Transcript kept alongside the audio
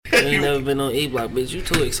ain't never been on E Block, bitch. You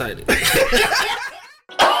too excited.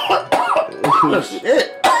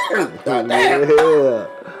 Shit. Goddamn. Yeah.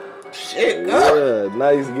 Shit, God. Yeah, now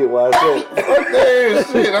you get why I said. Fuck that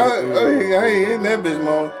shit. I ain't in that bitch,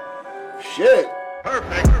 man. Shit.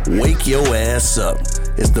 Wake your ass up.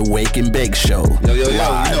 It's the Wake and Bake Show. Yo, you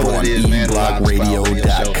live know what on it is, man.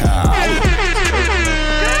 eblockradio.com.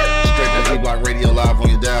 Straight to E-Block Radio live on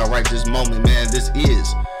your dial right this moment, man. This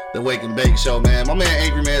is the Wake and Bake Show, man. My man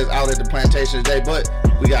Angry Man is out at the plantation today, but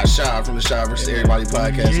we got Shy from the Shy vs. Everybody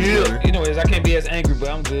podcast. Yeah. You know, I can't be as angry, but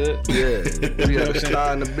I'm good. Yeah, we got a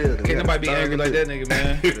star in the building. Can't nobody be angry like that nigga,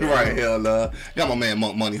 man. Right, hell no. Got my man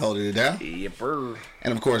Monk Money holding it down. Yepper.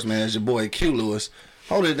 And of course, man, it's your boy Q Lewis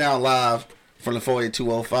holding it down live from the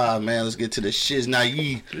 48205, man. Let's get to the shiz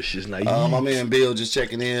naive. This shit's naive. My man Bill just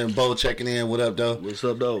checking in. Bo checking in. What up, though? What's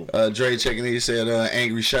up, though? Dre checking in. He said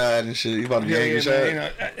angry shot and shit. You about to be angry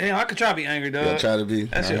shot? Man, I could try to be angry, dog. Yeah, try to be.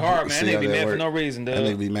 That shit hard, man. That nigga be mad for no reason, dog. That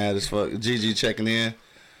nigga be mad as fuck. GG checking in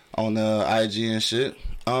on IG and shit.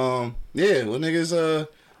 Yeah, well, niggas,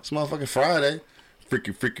 it's motherfucking Friday.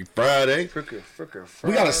 Freaky Friday. Fricker Friday.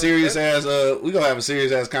 We got a serious ass. We gonna have a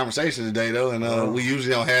serious ass conversation today, though, and we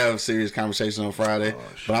usually don't have serious conversations on Friday.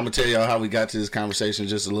 But I'm gonna tell y'all how we got to this conversation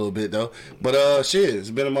just a little bit, though. But shit, it's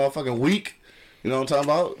been a motherfucking week. You know what I'm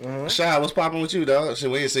talking about? Shy, what's popping with you, dog? Shit,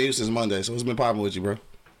 we ain't seen you since Monday, so what's been popping with you, bro?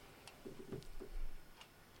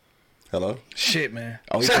 Hello? Shit, man.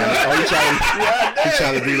 He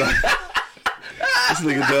trying to be like this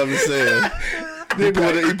nigga dumb as hell. He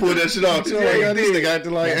pulled that shit off too. Like, this nigga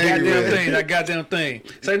acting like angry. That goddamn thing.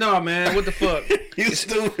 Say no, man. What the fuck? You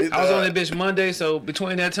stupid. I was on that bitch Monday, so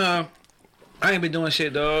between that time, I ain't been doing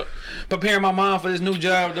shit, dog. Preparing my mom for this new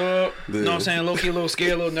job, dog. Yeah. You know what I'm saying? Low key, a little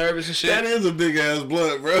scared, a little nervous and shit. That is a big ass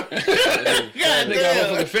blunt, bro. God nigga, I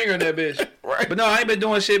got a finger in that bitch. Right. But no, I ain't been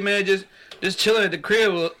doing shit, man. Just chilling at the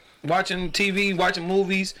crib, watching TV, watching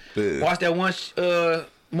movies. Yeah. Watch that one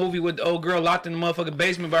movie with the old girl locked in the motherfucking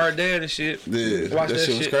basement by her dad and shit. Yeah, Watch that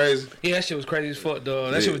shit was crazy. Yeah, that shit was crazy as fuck,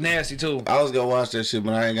 dog. That shit was nasty too. I was gonna watch that shit,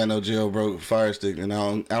 but I ain't got no jailbroke Fire Stick, and I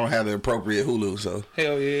don't have the appropriate Hulu, so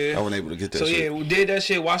Hell yeah. I wasn't able to get that. So shit. yeah, we did that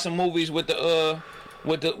shit. Watch some movies with the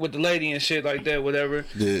lady and shit like that, whatever.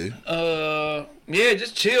 Yeah. Yeah,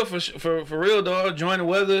 just chill for real, dog. Enjoying the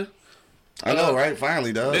weather. I know, right?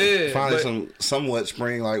 Finally, dog. Yeah, Finally, but some somewhat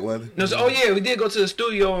spring like weather. No, so, we did go to the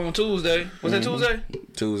studio on Tuesday. Was that Tuesday?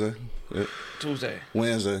 Tuesday. Yep. Tuesday.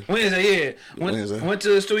 Wednesday, yeah. Went to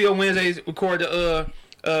the studio Wednesday, record the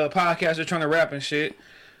podcast. We're trying to rap and shit.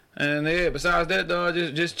 And yeah, besides that, dog,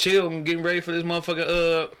 just chill and getting ready for this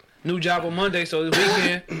motherfucker new job on Monday. So this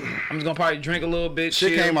weekend, I'm just gonna probably drink a little bit.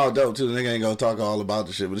 Shit chill. came out dope too. The nigga ain't gonna talk all about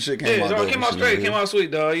the shit, but the shit came out dope. Yeah, it came out straight, came out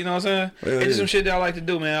sweet, dog. You know what I'm saying? Yeah, It's just some shit that I like to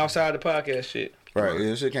do, man, outside the podcast shit. Right,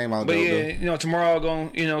 yeah, shit came out But dope. yeah, Though. you know, tomorrow I'm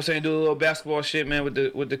gonna, you know what I'm saying, do a little basketball shit, man, with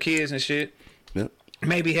the kids and shit. Yep.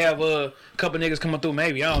 Maybe have a couple niggas coming through.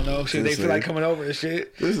 Maybe, I don't know. Shit, they feel like coming over and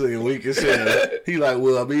shit. This nigga weak as hell. He like,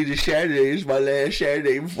 well, I mean, this Saturday is my last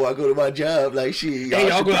Saturday before I go to my job. Like, shit,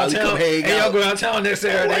 Y'all go downtown. Y'all go downtown next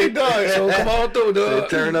Saturday. Dog. So come on through, dog.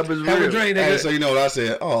 Turn up his Have a real. drink, nigga. Hey, so you know what I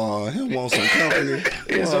said? Oh, him want some company.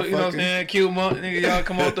 Yeah, so you know what I'm saying? Cute month, nigga. Y'all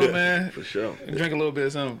come on through, man. For sure. Drink a little bit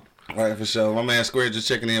of something. All right, for sure. My man Square just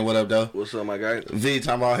checking in. What up, though? What's up, my guy? V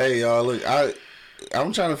talking about, hey, y'all, look,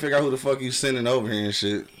 I'm trying to figure out who the fuck you sending over here and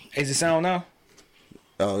shit. Is it sound now?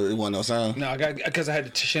 Oh, it wasn't no sound? No, because I had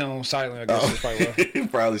the shit on silent. I guess that's probably why.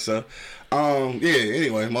 Probably so. Yeah,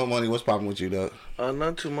 anyway, Mo Money, what's popping with you, though?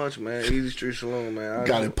 Not too much, man. Easy Street Saloon, man.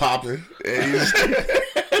 Got it popping.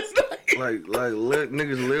 Like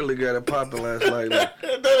niggas literally got it popping last night. Like,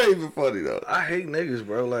 that ain't even funny, though. I hate niggas,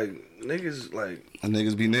 bro. Like, niggas, like...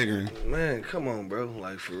 Niggas be niggering. Man, come on, bro.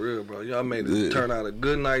 Like, for real, bro. Y'all made it turn out a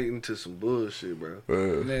good night into some bullshit, bro.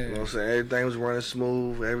 You know what I'm saying? Everything was running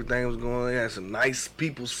smooth. Everything was going. They had some nice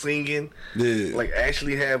people singing. Yeah. Like,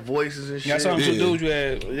 actually had voices and shit. Yeah, I saw some dudes you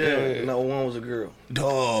had. Yeah. No, one was a girl.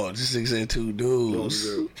 Dog. This nigga said two dudes. One was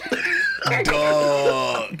a girl.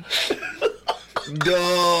 Dog.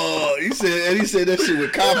 Dog. He said that shit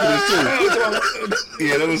with confidence too.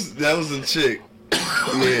 Yeah, that was a chick.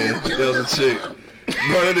 Yeah, that was a chick.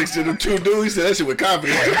 Bro, that nigga said them two dudes. He said that shit with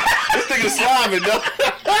confidence. This nigga slimy, dog.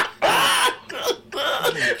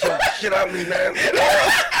 Shit out me, man.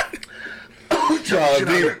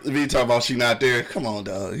 V talking about she not there. Come on,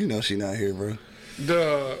 dog. You know she not here, bro.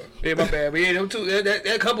 Duh. Yeah, my bad. But yeah, them two,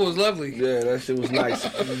 that couple was lovely. Yeah, that shit was nice.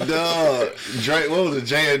 Dog. Dre, what was it?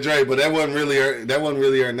 Jay and Dre, but that wasn't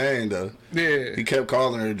really her name though. Yeah. He kept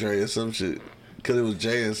calling her Dre or some shit. Because it was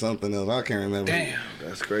Jay and something else. I can't remember. Damn.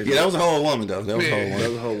 That's crazy. Yeah, that was a whole woman, though. That was That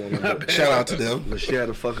was a whole woman. Shout out to them. But she had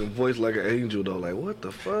a fucking voice like an angel, though. Like, what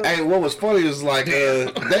the fuck? Hey, what was funny is like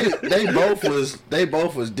they both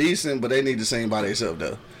was decent, but they need to sing by themselves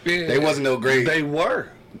though. Yeah. They wasn't no great. They were.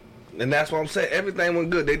 And that's what I'm saying. Everything went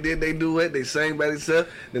good. They do it. They sang by themselves.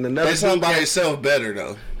 Then another They sung by themselves better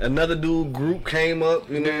though. Another dude group came up.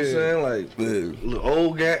 You know what I'm saying? Like little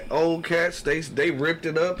old cats. They ripped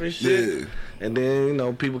it up and shit. Yeah. And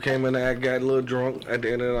then people came in there, got a little drunk at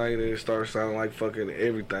the end of the night, and it started sounding like fucking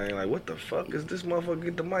everything. Like, what the fuck is this motherfucker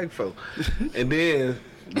get the mic for? And then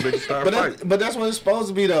bitch started fighting. But that's what it's supposed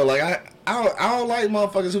to be though. Like I don't like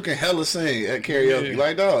motherfuckers who can hella sing at karaoke.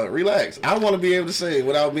 Like, dog, relax. I want to be able to sing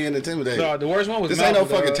without being intimidated. Dog, the worst one was this Malcolm,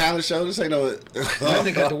 ain't no fucking talent show. This ain't no. That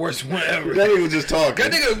nigga got the worst one ever. That nigga was just talking.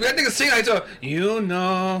 That nigga sing like talk. You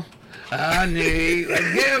know. I need like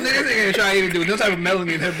damn nigga ain't trying to even do no type of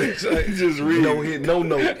melody in that bitch. Like, just read. Don't hit no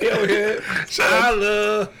note. I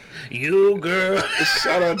love you, girl.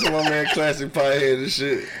 Shout out to my man Classic Piehead and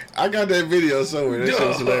shit. I got that video somewhere. That shit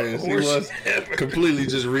was hilarious. He was completely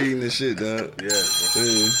just reading this shit, dog. Yeah.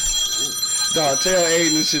 Dog, tell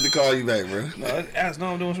Aiden this shit to call you back, bro. No, ask no,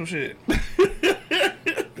 I'm doing some shit.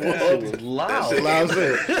 That was loud. That's loud as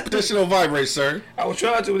hell. Put that shit on vibrate, sir. I was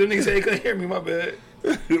trying to, but them niggas said they couldn't hear me. My bad.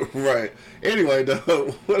 Right. Anyway,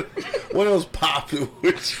 dog, what else popping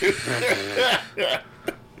with you?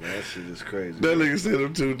 That shit is crazy. That nigga said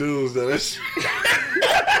them two dudes, though. That shit.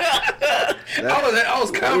 I was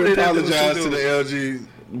confident. I apologize to the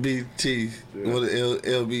LGBT. What the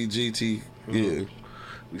LBGT. Yeah.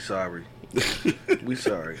 We sorry. We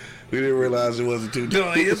sorry. We didn't realize it wasn't two dudes.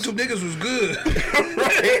 No, them two niggas was good.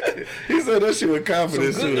 Right? He said that shit with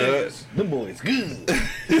confidence, too, dog. Them boys good.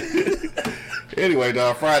 Anyway,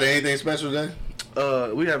 dog, Friday, anything special today?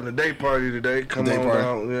 We having a day party today. Come Day on party.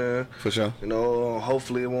 out, yeah. For sure.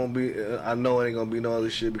 Hopefully it won't be. I know it ain't gonna be no other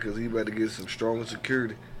shit because he better get some stronger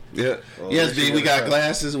security. Yeah. Yes, D. We got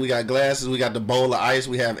glasses. We got the bowl of ice.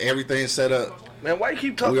 We have everything set up. Man, why you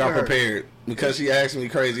keep talking? We to are her? prepared because she asked me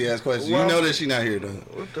crazy ass questions. Well, you know that she not here though.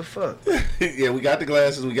 What the fuck? Yeah, we got the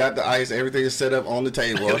glasses. We got the ice. Everything is set up on the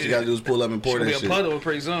table. All she got to do is pull up and pour that It's shit. gonna be a puddle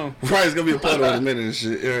pretty soon. Right, it's gonna be a puddle in a minute and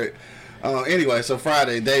shit. All right. Anyway, so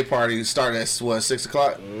Friday day party start at what 6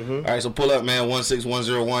 o'clock. Mm-hmm. All right, so pull up, man.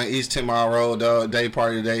 16101 East 10 Mile Road, dog. Day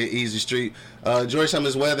party today, Easy Street. Enjoy some of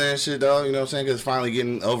this weather and shit, dog. You know what I'm saying? Cause it's finally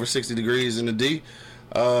getting over 60 degrees in the D.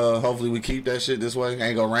 Hopefully we keep that shit this way.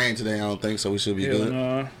 Ain't gonna rain today, I don't think, so we should be good.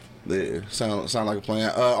 No. Yeah, sound like a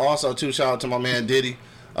plan. Also, too, shout out to my man Diddy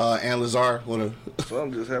and Lazar.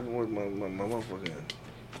 Something just happened with my motherfucking.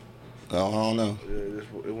 I don't know. Yeah,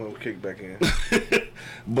 it went kick back in.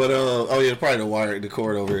 But yeah, probably the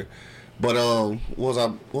cord over here. But what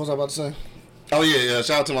was I about to say? Oh yeah,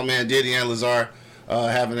 shout out to my man Diddy and Lazar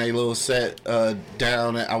having a little set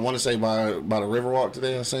down at, I want to say by the Riverwalk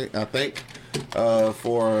today. I think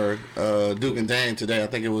for Duke and Dane today. I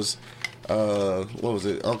think it was what was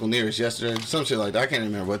it? Uncle Nearest yesterday, some shit like that. I can't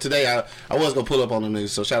remember. But today I was gonna pull up on them niggas.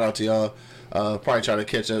 So shout out to y'all. Probably try to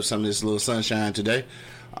catch up some of this little sunshine today.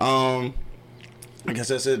 I guess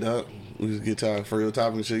that's it, dog. We just get tired for real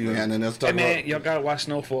topic and shit. You ain't had nothing else to talk Hey man, about? y'all gotta watch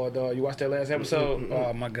Snowfall, dog. You watched that last episode?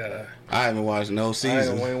 Oh my god. I haven't watched no I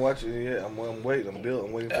season. ain't watching it yet. I'm waiting. I'm waiting for the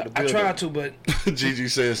build. I tried to, but Gigi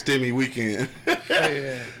said stimmy weekend.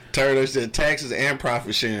 yeah. Turtle said taxes and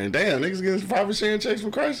profit sharing. Damn, niggas getting profit sharing checks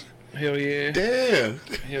from Chrysler? Hell yeah. Damn.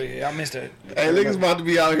 Hell yeah. I missed that. Hey, niggas about to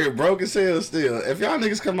be out here broke as hell still. If y'all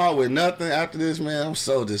niggas come out with nothing after this, man, I'm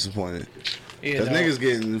so disappointed. Yeah, Cause dog. niggas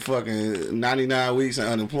getting fucking 99 weeks of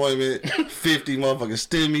unemployment, 50 motherfucking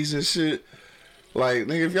stimmies and shit. Like,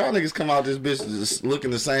 nigga, if y'all niggas come out this bitch just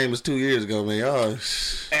looking the same as 2 years ago, man, y'all.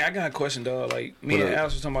 Hey, I got a question, dog. Like, me What and up?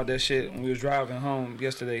 Alex was talking about that shit when we was driving home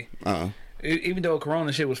yesterday. Uh-uh. Even though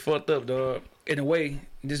Corona shit was fucked up, dog, in a way,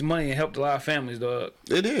 this money helped a lot of families, dog.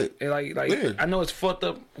 It did. And like Yeah. I know it's fucked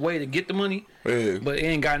up way to get the money, Yeah. but it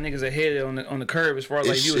ain't got niggas ahead on the curve as far as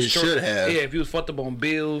like It you was sh- it should have. Yeah, if you was fucked up on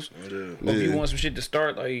bills, or if you want some shit to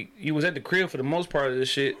start, like you was at the crib for the most part of this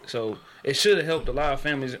shit, so it should have helped a lot of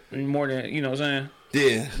families more than you know what I'm saying.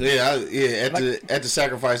 At the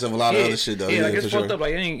sacrifice of a lot of other shit though. Yeah, like it's for fucked sure. up.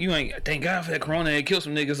 Like you ain't. Thank God for that Corona. It killed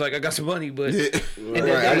some niggas. Like I got some money, but Yeah. it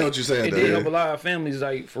Right, I know what you're saying, It though, did yeah. help a lot of families.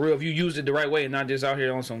 Like for real, if you used it the right way and not just out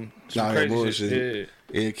here on some Nah, yeah, crazy bullshit. shit.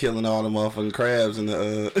 Yeah, killing all the motherfucking crabs and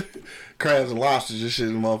the crabs and lobsters and shit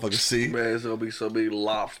in the motherfucking sea. Man, it's gonna be so many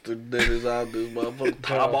lobster dinners out this motherfucking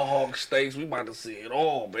tomahawk steaks. We about to see it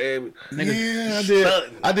all, baby. Yeah,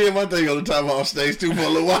 I did my thing on the tomahawk steaks too for a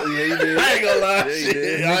little while. Yeah, you did. I ain't gonna lie. Yeah, you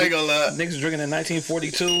did. I ain't gonna lie. Niggas drinking in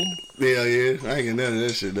 1942. Yeah. I ain't getting none of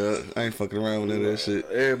that shit, dog. I ain't fucking around with none of that shit.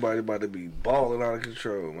 Everybody about to be balling out of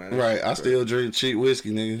control, man. Right. I still drink cheap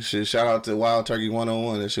whiskey, nigga. Shit, shout out to Wild Turkey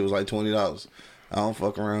 101. That shit was like $20. I don't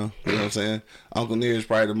fuck around. You know what I'm saying? Uncle Near's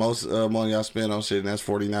probably the most money I spend on shit, and that's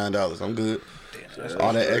 $49. I'm good. Damn,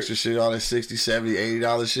 all that extra shit, all that $60, $70,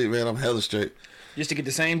 $80 shit, man, I'm hella straight. Just to get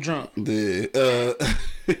the same drunk. Yeah.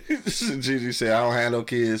 Gigi said, I don't have no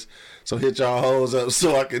kids, so hit y'all hoes up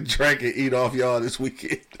so I can drink and eat off y'all this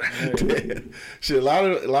weekend. Damn. Shit, a lot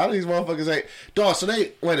of these motherfuckers ain't. Dog, so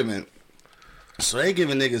they, wait a minute. So they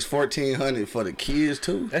giving niggas $1,400 for the kids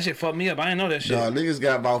too? That shit fucked me up. I didn't know that shit. Dog, niggas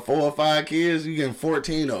got about 4 or 5 kids. You getting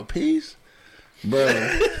 14 a piece, bro?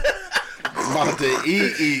 About to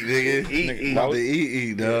eat, nigga. Eat. About to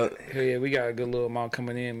eat, dog. Hell yeah, we got a good little amount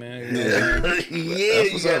coming in, man. Yeah,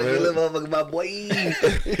 you got a good little motherfucker, my boy.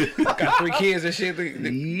 Got 3 kids and shit.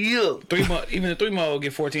 Yeah. 3 months. Even the 3-month-old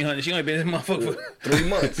get $1,400. She only been in this motherfucker for 3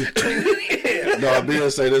 months. Yeah. Dog, Bill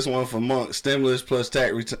say this one for Monk. Stimulus plus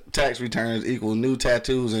tax returns equal new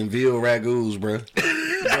tattoos and veal ragouts, bro.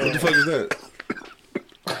 What the fuck is that?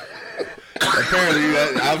 Apparently, you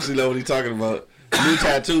obviously know what he's talking about. New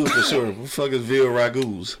tattoos for sure. What the fuck is veal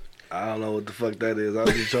ragouts? I don't know what the fuck that is. I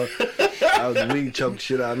was just weed choke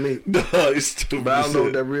shit out of me. No, it's stupid. But I don't know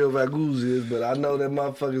what that real vagoose is, but I know that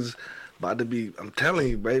motherfuckers about to be, I'm telling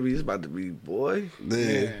you, baby, it's about to be, boy.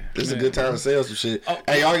 Yeah, this is a good time to sell some shit. Oh,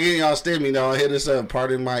 hey, y'all getting y'all stimmy, dog. Hit us up,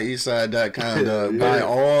 pardonmyeastside.com, dog. Buy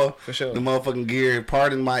all for sure. the motherfucking gear.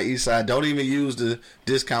 Pardon My Eastside. Don't even use the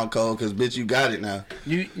discount code, because, bitch, you got it now.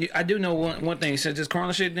 I do know one thing. Since this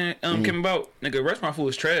Corona shit came about, nigga, restaurant food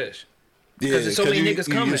is trash. Yeah, because there's so many niggas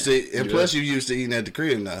coming. And plus, you used to eating at the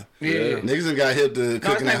crib now. Yeah. Niggas done got hip to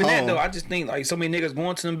cooking at home. That, though. I just think, like, so many niggas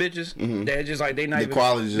going to them bitches that just, like, they not the even...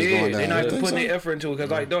 quality just going down. They not even putting their effort into it. Because,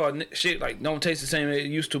 like, dog, shit, like, don't taste the same as it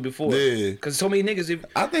used to before. Yeah. Because so many niggas...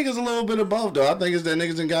 I think it's a little bit of both, though. I think it's that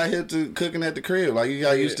niggas done got hip to cooking at the crib. Like, you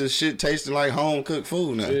got used to shit tasting like home-cooked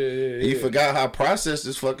food now. You forgot how processed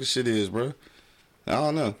this fucking shit is, bro. I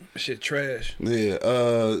don't know. Shit trash. Yeah.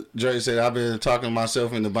 Dre said, I've been talking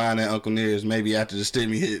myself into buying that Uncle Near's maybe after the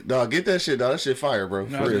stimmy hit. Dog, get that shit, dog. That shit fire, bro.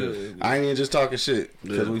 For real. I ain't even just talking shit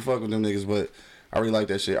because we fuck with them niggas, but I really like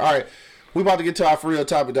that shit. All right. We about to get to our for real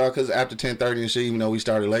topic, dog, because after 10:30 and shit, even though we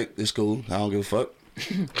started late, it's cool. I don't give a fuck.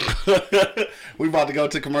 We about to go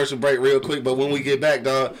to commercial break real quick, but when we get back,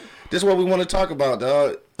 dog, this is what we want to talk about,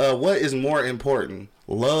 dog. What is more important?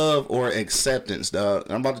 Love or acceptance, dog?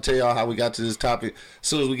 I'm about to tell y'all how we got to this topic as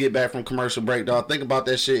soon as we get back from commercial break, dog. Think about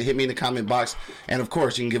that shit. Hit me in the comment box. And, of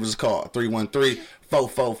course, you can give us a call.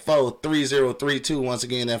 313-444-3032. Once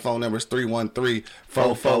again, that phone number is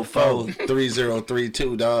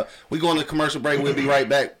 313-444-3032, dog. We going to commercial break. We'll be right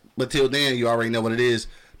back. But till then, you already know what it is.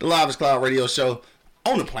 The Live Cloud Radio Show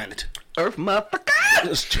on the planet Earth,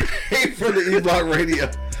 motherfucker. Straight from the E-Block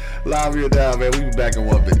Radio. Live here down, man. We be back in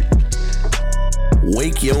 1 minute.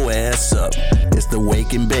 Wake your ass up. It's the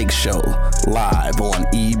Wake and Bake Show, live on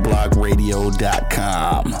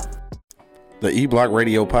eblockradio.com. The E-Block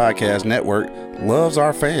Radio Podcast Network loves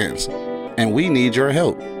our fans, and we need your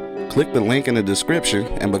help. Click the link in the description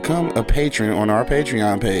and become a patron on our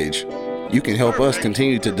Patreon page. You can help us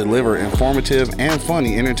continue to deliver informative and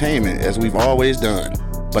funny entertainment as we've always done.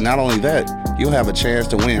 But not only that, you'll have a chance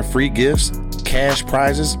to win free gifts, cash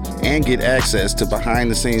prizes, and get access to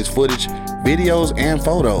behind-the-scenes footage, videos, and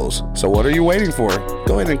photos. So what are you waiting for?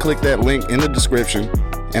 Go ahead and click that link in the description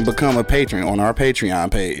and become a patron on our Patreon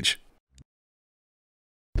page.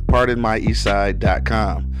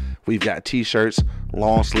 PardonMyEastside.com. We've got t-shirts,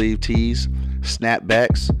 long sleeve tees,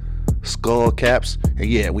 snapbacks, skull caps, and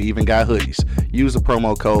yeah, we even got hoodies. Use the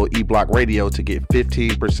promo code eBlockRadio to get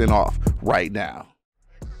 15% off right now.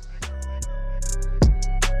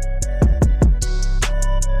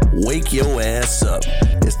 Wake your ass up.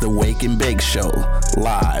 It's the Wake and Bake Show,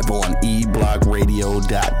 live on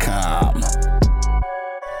eblockradio.com.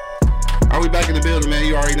 Are we back in the building, man?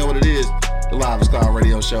 You already know what it is. The Live Cloud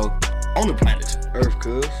Radio Show on the planet Earth,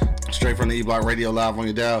 cuz. Straight from the E-Block Radio, live on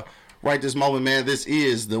your dial. Right this moment, man, this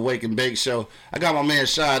is the Wake and Bake Show. I got my man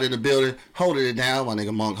Shad in the building, holding it down. My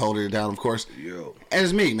nigga Monk holding it down, of course. Yo. And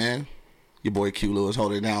it's me, man. Your boy Q Lewis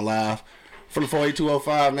holding it down live from the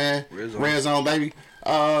 48205, man. Red Zone, baby.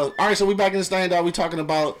 All right, so we back in this thing, dog. We talking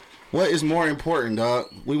about what is more important, dog.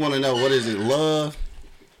 We want to know, what is it, love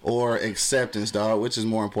or acceptance, dog? Which is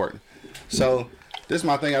more important? So This is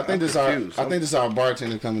my thing. I think this is our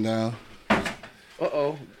bartender coming down.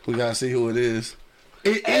 We gotta see who it is.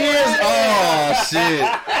 It is. Oh shit!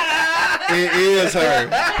 It is her.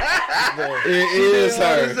 It is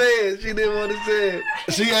her. She didn't want to say it.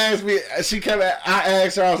 She asked me. She kept. I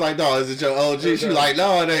asked her. I was like, "Dog, is it your OG?" She like,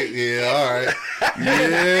 "No, it ain't." Yeah, all right.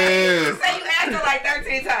 Yeah. You say you asked her like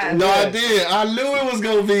 13 times. No, I did. I knew it was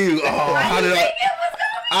gonna be you. Oh, how did I?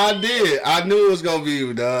 I did. I knew it was gonna be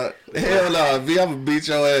you, dog. Hell no, V, I'm gonna beat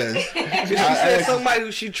your ass. She said somebody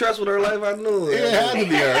who she trusts with her life. I knew it. It had to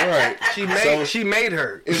be her, right? She made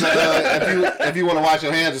her. If you want to wash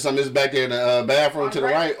your hands or something, it's back there in the bathroom to the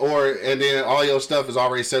right, and then all your stuff is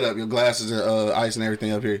already set up. Your glasses and ice and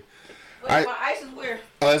everything up here. Wait, my ice is where?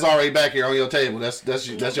 Oh, it's already back here on your table. That's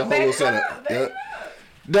your whole little setup. Yep.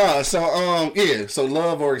 Duh, so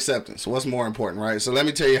love or acceptance? What's more important, right? So let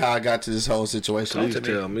me tell you how I got to this whole situation. Don't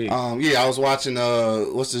tell me. I was watching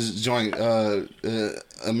what's this joint?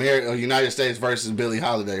 United States versus Billie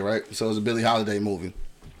Holiday, right? So it was a Billie Holiday movie.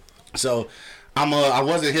 So I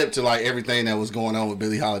wasn't hip to like everything that was going on with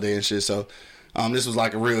Billie Holiday and shit. So this was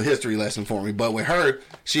like a real history lesson for me. But with her,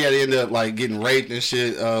 she had ended up like getting raped and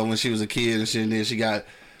shit when she was a kid and shit, and then she got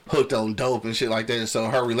hooked on dope and shit like that. And so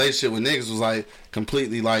her relationship with niggas was like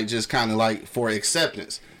completely like just kind of like for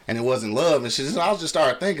acceptance, and it wasn't love and shit. So I just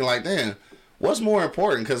started thinking like, damn, what's more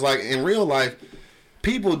important? Because like in real life,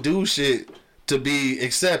 people do shit to be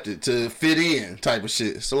accepted, to fit in type of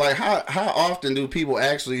shit. So like how often do people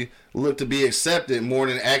actually look to be accepted more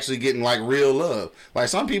than actually getting like real love? Like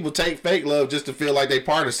some people take fake love just to feel like they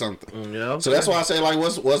part of something. Yeah. So that's why I say like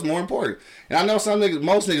what's more important. And I know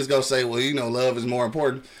most niggas go say, well, you know, love is more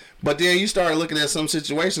important. But then you start looking at some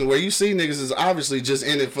situations where you see niggas is obviously just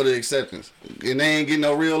in it for the acceptance, and they ain't getting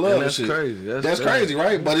no real love. And that's shit. Crazy. That's crazy,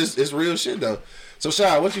 right? But it's real shit though. So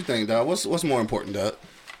Shy, what you think, dog? What's more important, dog?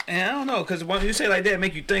 And I don't know, because when you say like that,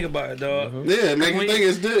 make you think about it, dog. Mm-hmm. Yeah, make you think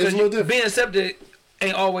it's a little different. Being accepted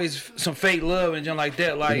ain't always some fake love and junk like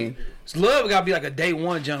that. Like, love gotta be like a day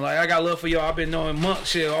one junk. Like, I got love for y'all. I've been knowing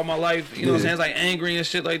months shit all my life. You know what I'm saying? It's like angry and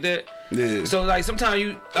shit like that. Yeah. So, like, sometimes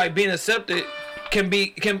you, like, being accepted can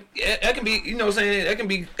be, you know what I'm saying?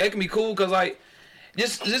 That can be cool, because, like,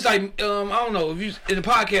 just like, I don't know, if you in the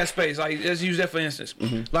podcast space, like, let's use that for instance.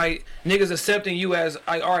 Like, niggas accepting you as,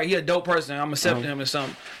 like, all right, he a dope person, I'm accepting him or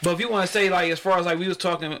something. But if you want to say, like, as far as, like, we was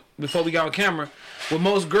talking before we got on camera, with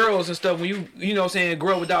most girls and stuff, when you know what I'm saying,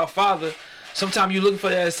 grow without a father, sometimes you're looking for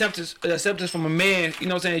that acceptance from a man, you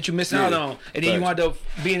know what I'm saying, that you missing out on. And then you wind up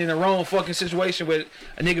being in the wrong fucking situation with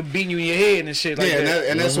a nigga beating you in your head and shit like that.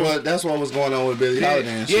 Yeah, and that's what was going on with Billie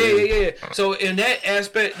Holiday and shit. Yeah. So in that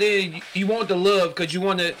aspect, then you want the love, because you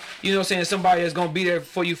want to, you know what I'm saying, somebody that's going to be there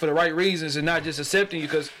for you for the right reasons and not just accepting you,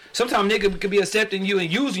 because sometimes nigga could be accepting you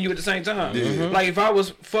and using you at the same time. Like if I was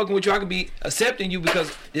fucking with you, I could be accepting you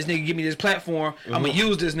because this nigga give me this platform. I'm gonna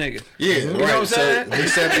use this nigga. Yeah, you know what I'm saying?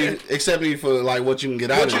 So accepting you for like what you can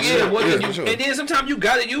get out of it. And then sometimes you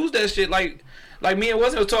gotta use that shit. Like me and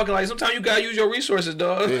Wesley was talking. Like sometimes you gotta use your resources,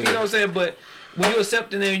 dog. You know what I'm saying? But when you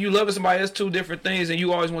accepting and you loving somebody, that's two different things, and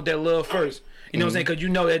you always want that love first. You know what I'm saying? Because you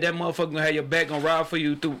know that motherfucker gonna have your back, gonna ride for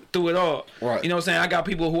you through it all. Right. You know what I'm saying? I got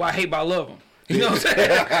people who I hate, but I love them. You know what I'm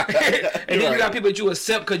saying? And then you got people that you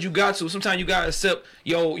accept because you got to. Sometimes you gotta accept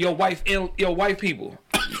your wife and your wife people.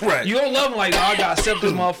 Right. You don't love them like, oh, I gotta accept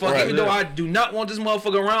this motherfucker. Even though I do not want this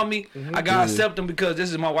motherfucker around me, I gotta accept them because this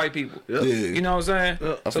is my white people. You know what I'm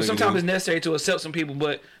saying? So sometimes it's necessary to accept some people,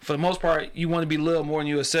 but for the most part, you want to be loved more than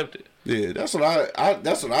you accept it. Yeah, that's what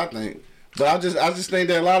I think. But I just think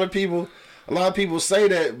that a lot of people say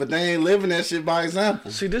that, but they ain't living that shit by example.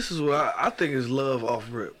 See, this is what I think is love off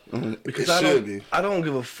rip. Because I don't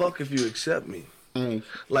give a fuck if you accept me.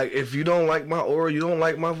 Like, if you don't like my aura, you don't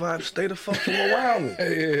like my vibe, stay the fuck from around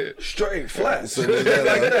me. Straight, flat. Like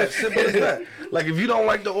that. Simple as that. Like, if you don't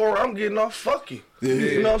like the aura I'm getting off, fuck you.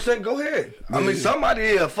 You know what I'm saying? Go ahead. I mean, somebody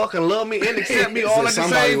here fucking love me and accept me all at the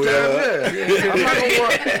same time. I'm not gonna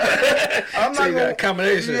worry. I'm not gonna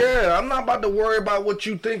combination. Yeah, I'm not about to worry about what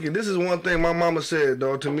you thinking. This is one thing my mama said,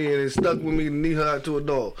 dog, to me, and it stuck with me to knee high to a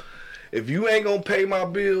dog. If you ain't gonna pay my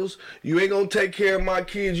bills, you ain't gonna take care of my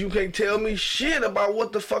kids, you can't tell me shit about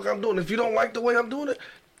what the fuck I'm doing. If you don't like the way I'm doing it,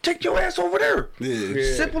 take your ass over there.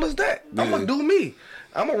 Simple as that. I'm gonna do me.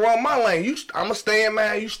 I'm gonna run my lane. I'm gonna stay in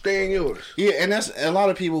mine. You stay in yours. Yeah, and that's a lot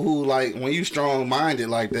of people who like when you strong minded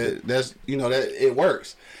like that. That's that it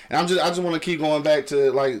works. And I just want to keep going back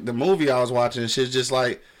to like the movie I was watching. Shit's just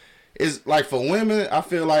like it's like for women, I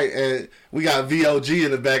feel like we got VOG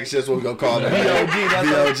in the back. That's what we're gonna call it.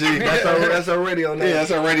 VOG. That's our radio name. Yeah, that's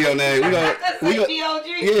our radio name. We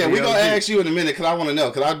gonna ask you in a minute because I want to know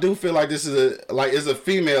because I do feel like this is it's a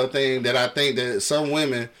female thing that I think that some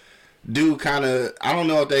women do kind of. I don't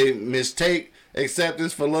know if they mistake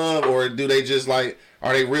acceptance for love or do they just like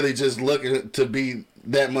are they really just looking to be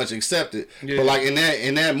that much accepted? Yeah. But like in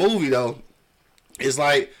that movie though, it's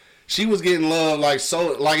like. She was getting love like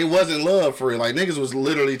it wasn't love for real. Like niggas was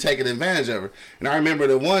literally taking advantage of her. And I remember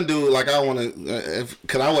the one dude like I want to,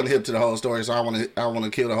 cause I wasn't hip to the whole story, so I want to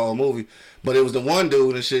kill the whole movie. But it was the one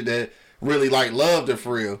dude and shit that really like loved her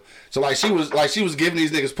for real. So like she was giving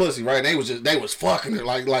these niggas pussy right. And they was fucking her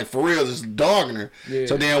like for real, just dogging her. Yeah.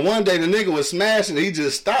 So then one day the nigga was smashing, he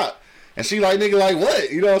just stopped, and she like nigga like what?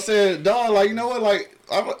 You know what I'm saying? Dog like you know what like.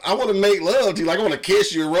 I want to make love to you. Like, I want to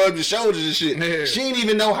kiss you and rub your shoulders and shit. Yeah. She didn't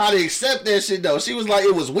even know how to accept that shit, though. She was like,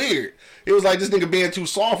 it was weird. It was like this nigga being too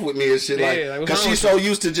soft with me and shit. Yeah, like, because she's so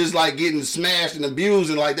used to just, like, getting smashed and abused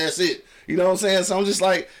and, like, that's it. You know what I'm saying? So I'm just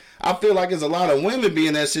like, I feel like there's a lot of women be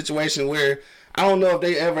in that situation where I don't know if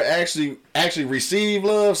they ever actually receive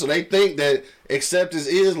love, so they think that acceptance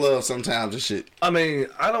is love sometimes and shit. I mean,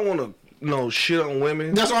 I don't want to shit on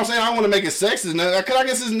women. That's what I'm saying. I don't want to make it sexist. Cause I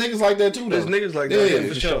guess there's niggas like that too. Though. There's niggas like that. Yeah,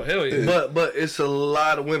 for sure. Hell yeah. But it's a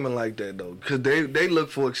lot of women like that though. Cause they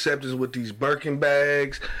look for acceptance with these Birkin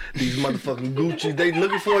bags, these motherfucking Gucci. They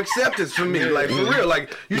looking for acceptance from me. Like for real.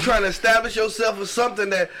 Like you trying to establish yourself as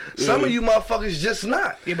something that some of you motherfuckers just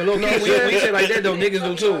not. Yeah, but look, when you say like that though, niggas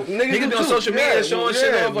do too. Niggas be on social media showing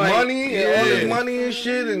shit off like money and all this money and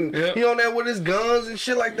shit, and he on there with his guns and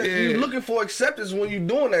shit like that. You looking for acceptance when you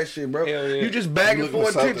doing that shit, bro. You just bagging for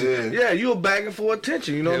attention. Yeah, you're bagging for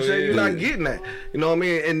attention. You know what I'm saying? You're not getting that. You know what I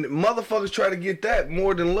mean? And motherfuckers try to get that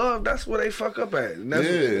more than love. That's where they fuck up at. And that's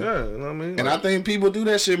you know what I mean? And I think people do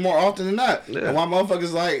that shit more often than not. Yeah. And why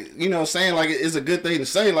motherfuckers like, you know, saying like it's a good thing to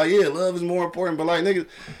say, like, yeah, love is more important, but like niggas.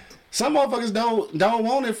 Some motherfuckers don't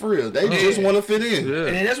want it for real. They just want to fit in. Yeah.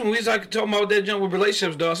 And that's when we like talking about that jump with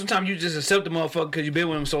relationships, dog. Sometimes you just accept the motherfucker because you've been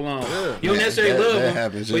with him so long. Yeah. You don't necessarily love him.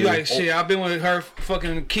 Happens, but you like, shit, I've been with her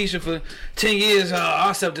fucking Keisha for 10 years.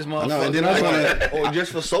 I'll accept this motherfucker. No, and then or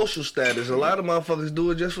just for social status. A lot of motherfuckers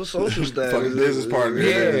do it just for social status. Fucking business partner.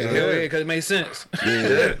 Yeah, because it makes sense.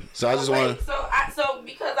 Yeah. So I just want to. So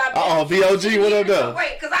because I've been VOG, what up, though?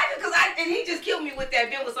 Wait, because and he just killed me with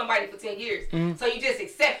that. Been with somebody for 10 years. Mm-hmm. So you just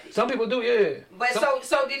accept it. Some people do, yeah. But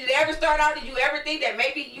so did it ever start out? Did you ever think that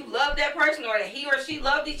maybe you loved that person or that he or she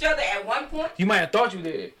loved each other at one point? You might have thought you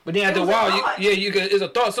did, but then after a while, it's a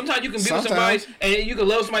thought. Sometimes you can be with somebody and you can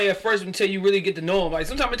love somebody at first until you really get to know them. Like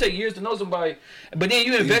sometimes it takes years to know somebody, but then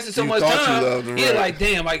you invested so much time. Yeah, like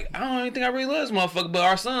damn, like I don't even think I really love this motherfucker. But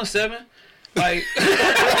our son's 7. Like, no,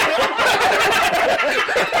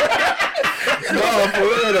 for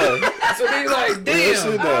real though. So they like,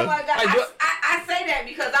 damn. Oh my god, I say that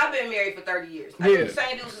because I've been married for 30 years. I've been the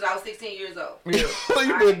same dude since I was 16 years old. Yeah.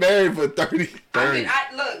 You've been married for 30.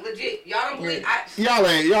 Look, legit. Y'all don't believe.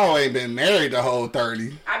 Y'all ain't been married the whole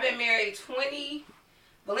 30. I've been married 20.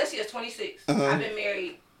 Valencia's 26. I've been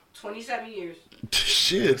married 27 years.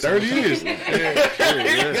 Shit, 30 years. Goddamn.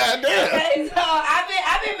 Okay, so I've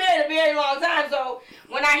been married a very long time. So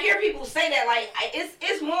when I hear people say that, like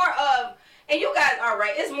it's more of, and you guys are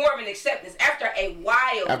right, it's more of an acceptance after a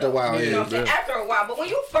while. After a while, you know what I'm saying? After a while. But when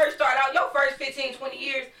you first start out, your first 15, 20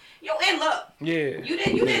 years, you in love. Yeah. You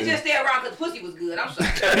didn't just stay around because pussy was good. I'm sorry.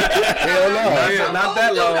 Hell no. Not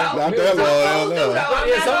that long. Not that long. I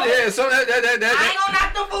ain't gonna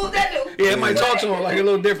knock them fools that do. Yeah, it might talk to him like a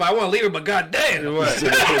little different. I want to leave her, but goddamn. Right.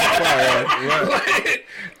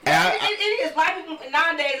 It is. Black people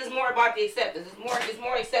nowadays is more about the acceptance. It's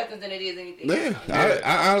more acceptance than it is anything. Yeah,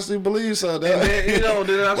 I honestly believe so. My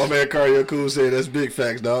man Cardio Cool said that's big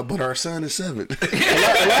facts, dog. But our son is 7. a lot of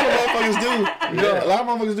motherfuckers do. A lot of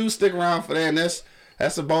motherfuckers do stick around for that, and that's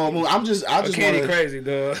a bold move. I just crazy,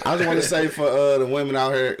 dog. I just want to say for the women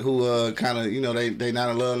out here who kind of they not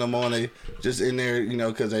in love no more. And they just in there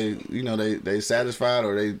because they satisfied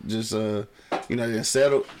or they just they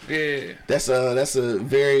settled. Yeah. That's a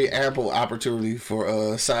very ample opportunity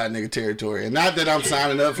for side nigga territory. And not that I'm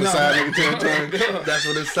signing up for side nigga territory. That's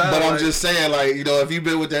what it sounds like. But I'm like. just saying, like, if you've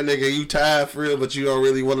been with that nigga, you tired for real, but you don't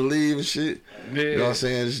really want to leave and shit. Yeah. You know what I'm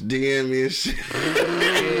saying? Just DM me and shit.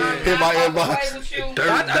 Hit my inbox.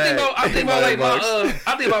 I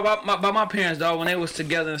think about my parents, dog, when they was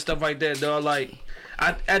together and stuff like that, dog. Like,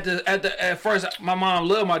 at first, my mom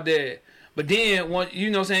loved my dad. But then, once you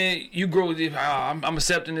know what I'm saying, you grow with it, I'm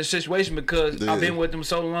accepting this situation because I've been with them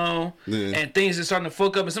so long, and things are starting to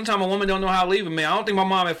fuck up. And sometimes a woman don't know how to leave him, man. I don't think my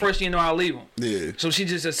mom at first she didn't know how to leave him. Yeah. So she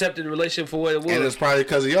just accepted the relationship for what it was. And it's probably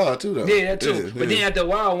because of y'all too, though. Yeah, that too. Yeah, but then after a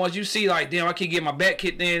while, once you see like, damn, I keep getting my back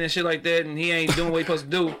kicked in and shit like that, and he ain't doing what he supposed to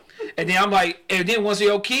do. And then I'm like, and then once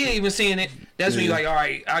your kid even seeing it, that's when you're like, all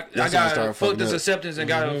right, I gotta fuck this acceptance and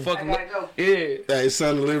gotta fucking go. Yeah. Hey,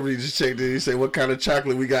 Son of Liberty just checked in. He said, "What kind of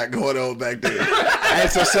chocolate we got going on back there?" Hey,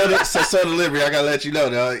 so Son of Liberty, I gotta let you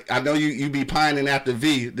know, dog. I know you be pining after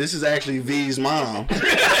V. This is actually V's mom.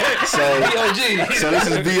 So VOG. So this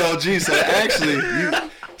is VOG. So actually,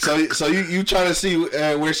 you trying to see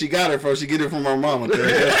where she got it from? She get it from her mama.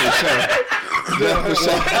 That's for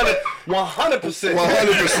sure. 100%.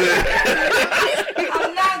 100%.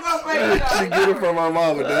 I'm not gonna play with She get it from her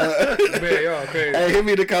mama, dog. Man, y'all crazy. Hey, hit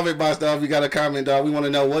me in the comment box, dog. If you got a comment, dog, we want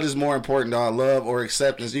to know what is more important, dog, love or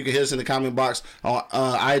acceptance. You can hit us in the comment box on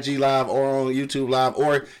IG Live or on YouTube Live,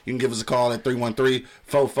 or you can give us a call at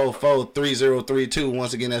 313-444-3032.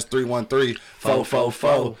 Once again, that's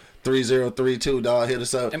 313-444-3032, dog. Hit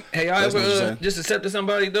us up. Hey, y'all ever just accepted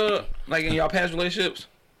somebody, dog? Like in y'all past relationships?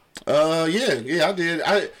 Yeah, I did.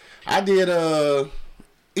 I did.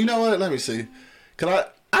 You know what? Let me see. Cause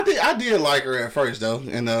I did like her at first though,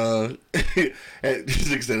 and she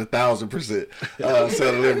said 1,000%.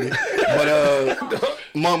 Son of Liberty. But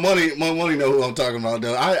my money know who I'm talking about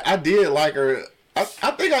though. I did like her.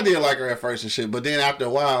 I think I did like her at first and shit, but then after a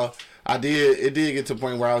while, it did get to the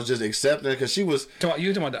point where I was just accepting because she was.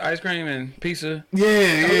 You talking about the ice cream and pizza?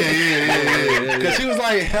 Yeah. Because she was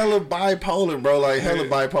like hella bipolar, bro. Like hella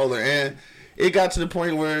bipolar, and it got to the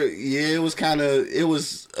point where it was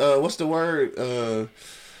what's the word?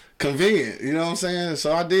 Convenient. You know what I'm saying?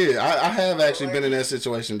 So I did. I have actually been in that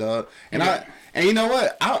situation, dog. And and you know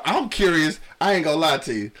what? I'm curious. I ain't gonna lie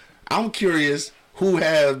to you. I'm curious who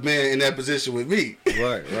have been in that position with me. Right. You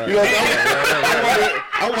know what I'm saying?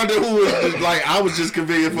 I wonder who was just, like, I was just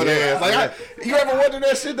convenient for their ass. Like, you ever wonder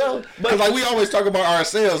that shit though? Because like we always talk about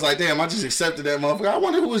ourselves. Like, damn, I just accepted that motherfucker. I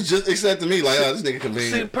wonder who was just accepting me. Like, oh, this nigga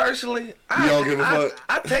convenient. See, personally, you don't give a fuck.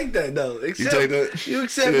 I take that though. You take that? You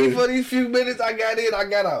accept me for these few minutes. I got in. I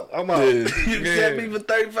got out. I'm out. Yeah. You accept me for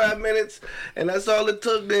 35 minutes, and that's all it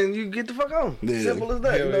took. Then you get the fuck on. Yeah. Simple as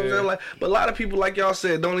that. You know what I'm saying? Like, but a lot of people, like y'all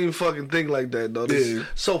said, don't even fucking think like that though. They're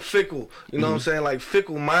so fickle. You know what I'm saying? Like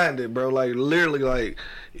fickle minded, bro. Like literally, like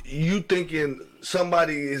you thinking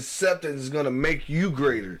somebody's acceptance is gonna make you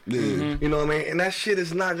greater. You know what I mean? And that shit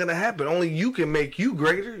is not gonna happen. Only you can make you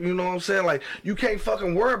greater. You know what I'm saying? Like you can't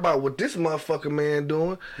fucking worry about what this motherfucking man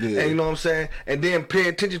doing. And you know what I'm saying? And then pay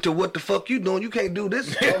attention to what the fuck you doing. You can't do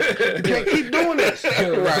this stuff. You can't keep doing this.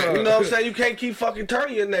 Right. You know what I'm saying? You can't keep fucking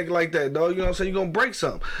turning your neck like that, dog. You know what I'm saying? You're gonna break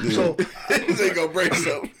something. So they gonna break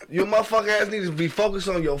something. Your motherfucking ass needs to be focused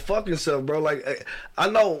on your fucking self, bro. Like I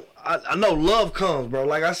know love comes, bro.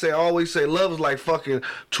 Like I always say, love is like fucking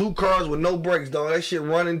two cars with no brakes, dog. That shit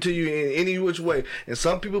run into you in any which way. And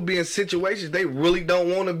some people be in situations they really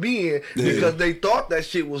don't want to be in because they thought that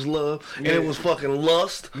shit was love and it was fucking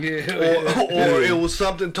lust, or it was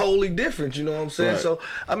something totally different. You know what I'm saying? Right. So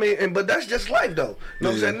I mean, but that's just life, though. You know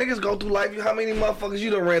what I'm saying? Niggas go through life. How many motherfuckers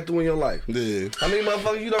you done ran through in your life? How many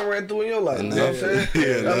motherfuckers you done ran through in your life? You know what I'm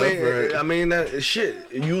saying? I mean that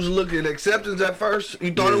shit. You was looking at acceptance at first.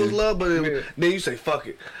 You thought it was love, but then you say fuck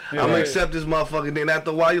it. I'm gonna accept this motherfucker. Then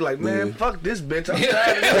after a while you're like, man, fuck this bitch. I'm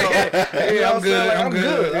tired. I'm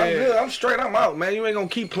good. I'm straight. I'm out, man. You ain't gonna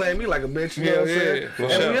keep playing me like a bitch. You know what I'm saying?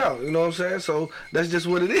 And we out. You know what I'm saying? So that's just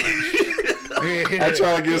what it is. I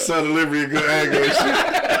try to give Son of Liberty a good angle and shit.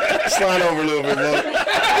 Slide over a little bit more.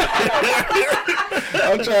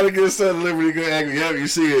 I'm trying to give Son of Liberty a good angle. Yep, you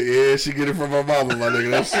see it. Yeah, she get it from her mama, my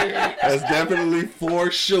nigga. That's definitely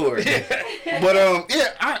for sure. But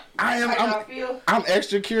I'm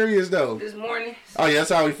extra curious though. This morning. Oh yeah,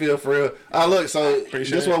 that's how we feel for real. Look, so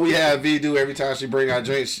this is what we have V do every time she bring out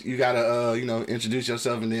drinks. You gotta introduce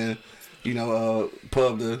yourself and then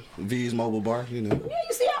pub the V's Mobile Bar. You know. Yeah,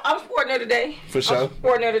 you see, I'm supporting her today. For sure. I'm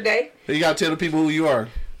supporting her today. You gotta tell the people who you are.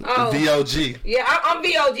 VOG. Yeah, I'm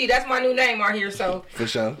VOG. That's my new name right here. So for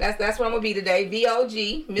sure. That's what I'm gonna be today.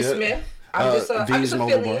 VOG, Miss Smith. I'm just V's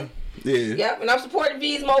Mobile Bar. Yeah. Yep, and I'm supporting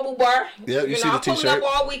V's Mobile Bar. Yep, you see the t-shirt.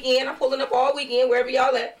 I'm pulling up all weekend, wherever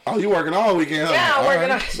y'all at. Oh, you working all weekend, huh? Yeah, I'm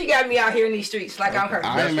working. She got me out here in these streets like I'm her.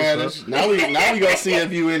 I ain't mad at you. Now we gonna see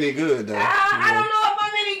if you any good though. I don't know if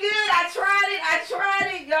I'm any good. I tried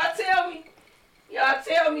it. Y'all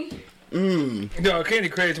tell me. No, Candy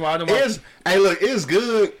crazy. Hey, look, it's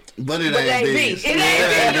good, but it ain't big. It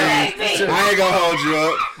ain't big. I ain't gonna hold you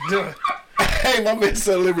up. Hey, my man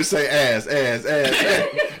Son Liberty say ass. He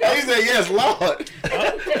said yes, Lord.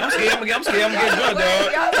 I'm scared. I'm gonna get drunk,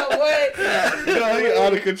 dog. Y'all know what? Yo, he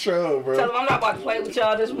out of control, bro. Tell him I'm not about to play with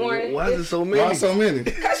y'all this morning. Why is it so many? Why so many?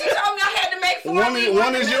 Because she told me I had to make 4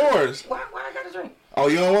 One is yours. Why I got to drink? Oh,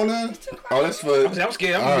 you don't want none? Oh, that's for. I'm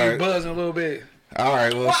scared. I'm gonna be buzzing a little bit. All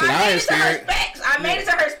right, well, shit, I ain't scared. I made it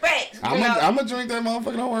to her specs. I'm gonna drink that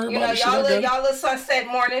motherfucker. Don't worry about it. Y'all little sunset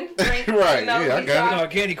morning drink. Right, yeah, I got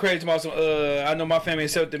it. Candy crazy about some. I know my family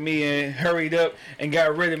accepted me and hurried up and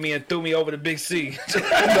got rid of me and threw me over the big C.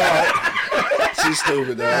 She's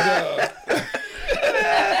stupid, dog.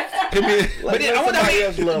 But then I wonder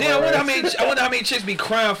how many chicks be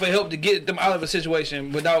crying for help to get them out of a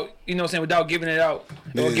situation without, you know what I'm saying, without giving it out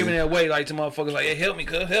or giving it away, like to motherfuckers like, hey, help me,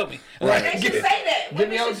 cuz, help me. Right. They should say that.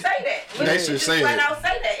 Women should say that. They should say flat that. out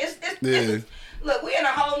say that. It's look, we're in a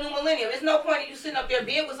whole new millennium. There's no point in you sitting up there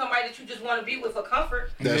being with somebody that you just want to be with for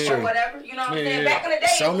comfort or whatever. You know what I'm saying? Back in the day,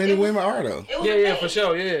 so many women are though. Yeah, for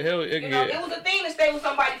sure. Yeah, hell, you know, it was a thing to stay with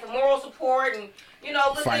somebody for moral support and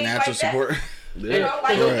little financial things like support. That. You know,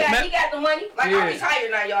 like he got the money. Like I'm retired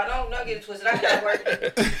now, y'all. Don't get it twisted. I got work.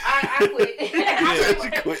 I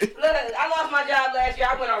quit. Look, I lost my job last year.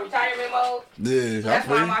 I went on retirement mode. Yeah, that's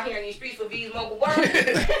why I'm out here in these streets with V's mobile work.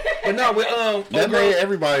 But no, that made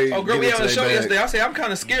everybody. Oh, girl, we had on the show yesterday. I said I'm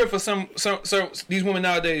kind of scared for some these women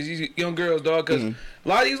nowadays, these young girls, dog, because a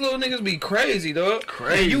lot of these little niggas be crazy, dog.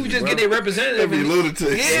 Crazy. And you just get their representative. They be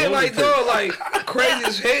lunatics. Yeah, like dog, like crazy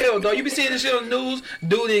as hell, dog. You be seeing this shit on the news.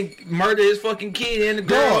 Dude didn't murder his fucking kid and the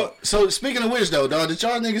girl. Dog. So speaking of which, though, dog, did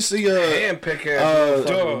y'all niggas see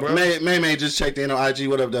May just checked in on IG?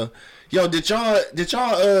 What up, though? Yo, did y'all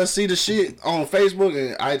see the shit on Facebook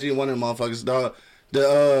and IG? One of them motherfuckers, dog.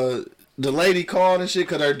 The lady called and shit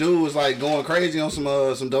because her dude was like going crazy on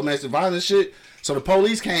some domestic violence shit. So the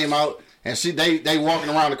police came out and they walking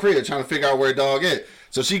around the crib trying to figure out where the dog at.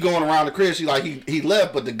 So she going around the crib. She like he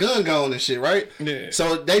left, but the gun gone and shit, right? Yeah.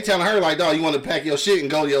 So they telling her like, dog, you want to pack your shit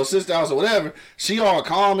and go to your sister's house or whatever. She all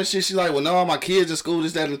calm and shit. She like, well, no, my kids in school,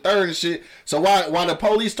 this, that, and the third and shit. So while the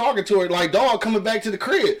police talking to her, like, dog coming back to the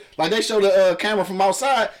crib, like they show the camera from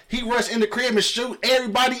outside. He rushed in the crib and shoot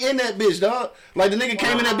everybody in that bitch, dog. Like the nigga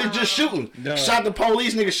came in that bitch just shooting. Shot the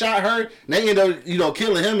police, nigga shot her. And they end up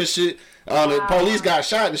killing him and shit. The police got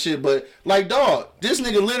shot and shit. But like, dog, this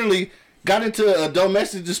nigga literally got into a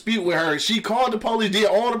domestic dispute with her. She called the police, did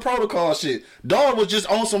all the protocol shit. Dog was just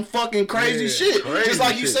on some fucking crazy shit. Just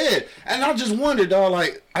like you said. And I just wondered, dog,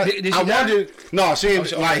 like, I wondered. No, she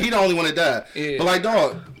ain't, like, he the only one that died. Yeah. But like,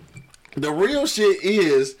 dog, the real shit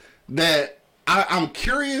is that I'm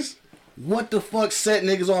curious what the fuck set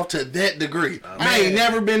niggas off to that degree. I ain't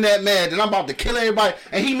never been that mad that I'm about to kill everybody.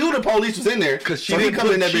 And he knew the police was in there. Because she didn't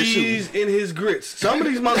put cheese in his grits. Some of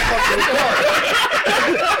these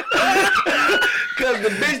motherfuckers because the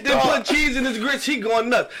bitch didn't put cheese in his grits, he going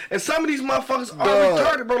nuts. And some of these motherfuckers are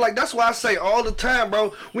retarded, bro. Like, that's why I say all the time,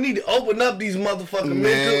 bro, we need to open up these motherfucking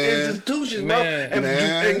mental institutions, bro.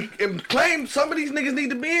 And claim some of these niggas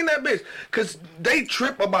need to be in that bitch. Because they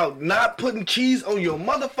trip about not putting cheese on your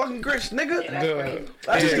motherfucking grits, nigga.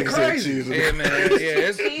 That's just crazy. Yeah, man.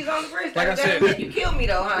 It's cheese on the grits. Like I said, make you kill me,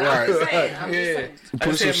 though, huh? Right. I'm just saying.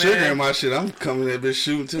 Put some sugar in my shit. I'm coming that bitch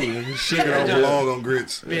shooting, too. Sugar don't belong on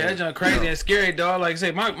grits. Yeah, that's just crazy and scary, dog. Like I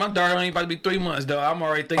say, my daughter ain't about to be 3 months, dog. I'm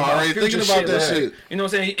already thinking about that shit. You know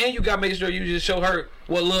what I'm saying? And you gotta make sure you just show her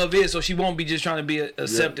what love is, so she won't be just trying to be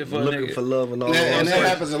accepted for looking for love and all that. And that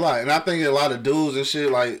happens a lot. And I think a lot of dudes and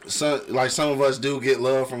shit, like some of us do get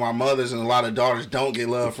love from our mothers, and a lot of daughters don't get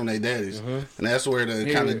love from their daddies. And that's where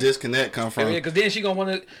the kind of disconnect come from. Yeah, because then she gonna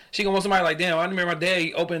want somebody like, damn, I remember my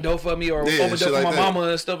dad opened the door for me or opened the door for my mama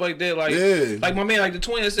and stuff like that. Like, like my man, like the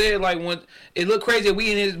twin said, like when it looked crazy,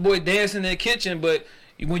 we and his boy dancing in the kitchen, but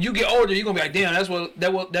when you get older, you're gonna be like, damn, that's what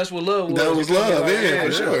love was. That was love,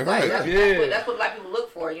 for sure. Right. That's what black people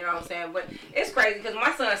look for, you know what I'm saying? But it's crazy because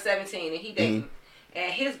my son's 17 and he dating,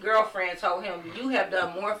 and his girlfriend told him, you have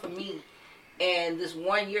done more for me in this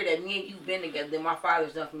 1 year that me and you've been together than my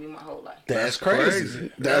father's done for me my whole life. That's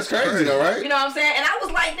crazy. That's crazy though, right? You know what I'm saying? And I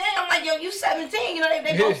was like, damn, I'm like, yo, you 17. You know,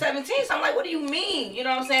 they both 17. So I'm like, what do you mean? You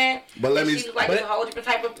know what I'm saying? But she was like, it's a whole different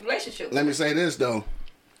type of relationship. Let me say this though.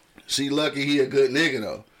 She lucky he a good nigga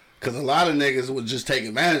though. Cause a lot of niggas would just take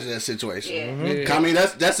advantage of that situation. I mean,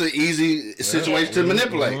 that's an easy situation to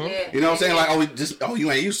manipulate. You know what I'm saying? Like,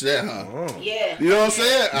 you ain't used to that, huh? Yeah. You know what I'm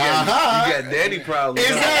saying? You got daddy problems.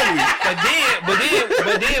 Exactly.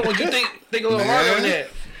 but then when you think a little harder on that,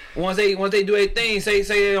 once they do a thing, say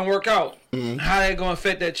they don't work out, how they gonna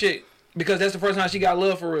affect that chick? Because that's the first time she got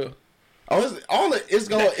love for real. It's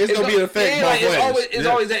gonna be an effect both ways. It's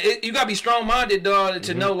always that. You gotta be strong minded, dog,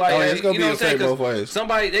 to know like it's gonna be an effect both ways.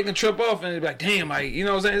 Somebody they can trip off and be like, damn, like you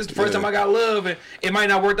know what I'm saying. This is the first time I got love, and it might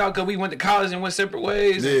not work out because we went to college and went separate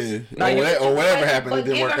ways. Yeah, or whatever happened, it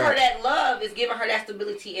didn't work out. Giving her that love is giving her that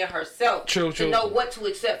stability in herself. True. To know what to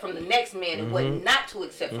accept from the next man and what not to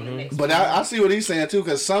accept from the next. But I see what he's saying too,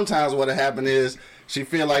 because sometimes what happened is she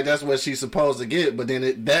feel like that's what she's supposed to get, but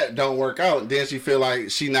then that don't work out. Then she feel like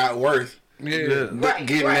she not worth. Getting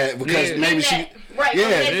that because maybe she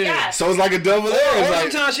so it's like a double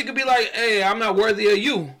edge. Sometimes she could be like, hey, I'm not worthy of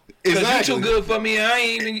you. Exactly. You too good for me and I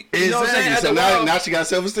ain't even you know what I'm saying? So now she got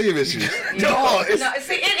self-esteem issues. See, it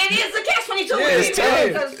is a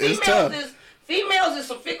catch-22. It's tough. Females is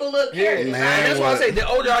some fickle little characters. That's why I say the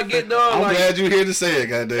older I get, dog. I'm glad you here to say it,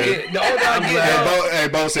 goddamn. Yeah, the older I get, hey,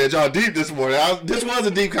 Bo said y'all deep this morning. This was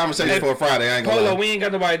a deep conversation for a Friday. I ain't gonna lie. We ain't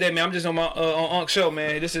got nobody there, man. I'm just on my on show,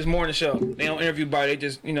 man. This is morning show. They don't interview body. They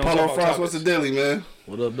just Polo Frost, what's the dilly, man?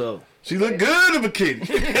 What up, though? She look good in a bikini.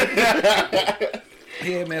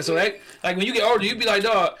 Yeah, man. So like when you get older, you be like,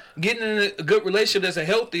 dog, getting in a good relationship that's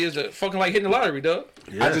healthy is a fucking like hitting the lottery, dog.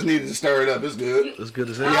 Yeah. I just needed to stir it up. It's good. It's good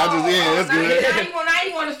as hell. It's good. Now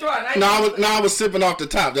you want to straw. I was sipping off the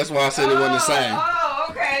top. That's why I said it wasn't the same. Oh,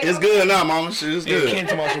 okay. It's good now, mama. Shit, it's good. Ken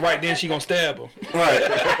tomorrow, right then she gonna stab him.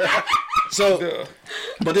 Right. So,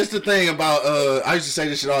 but this the thing about, I used to say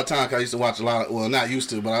this shit all the time because I used to watch a lot of, well, not used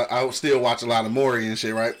to, but I still watch a lot of Maury and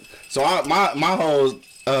shit, right? So my whole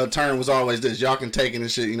term was always this: y'all can take it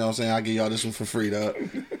and shit. You know what I'm saying? I give y'all this one for free, dog.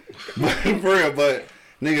 For real, but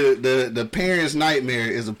nigga, the parent's nightmare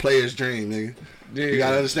is a player's dream, nigga. Yeah. You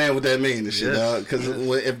gotta understand what that means, and shit, dog. Because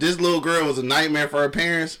if this little girl was a nightmare for her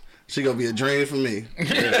parents, she gonna be a dream for me. You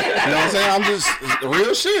know what I'm saying? I'm just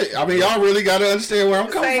real shit. I mean, y'all really gotta understand where I'm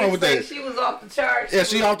coming from with that. She was off the charts. Yeah,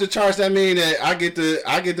 she off the charts. That mean that I get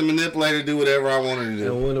to manipulate her to do whatever I want her to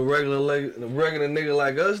do. And when the regular nigga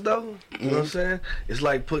like us though, you know what I'm saying? It's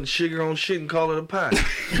like putting sugar on shit and call it a pie.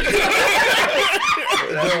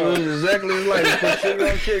 That's what exactly it's like. Put sugar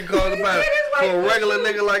on shit and call it a pie. For a regular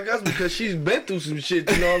nigga like us, because she's been through some shit,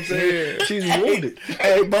 you know what I'm saying? She's wounded.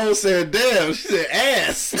 Hey, Bo said, damn, she said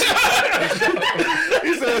ass.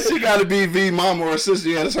 He said she gotta be V mama or sister.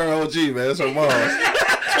 Yeah, that's her OG, man. That's her mom.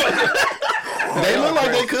 They look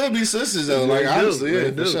like they could be sisters though. Like honestly,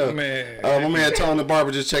 yeah, for sure. Man. My man Tony the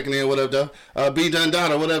Barber just checking in. What up though? B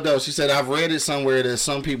Dundada, what up though? She said, I've read it somewhere that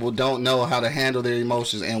some people don't know how to handle their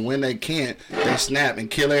emotions, and when they can't, they snap and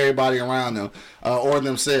kill everybody around them or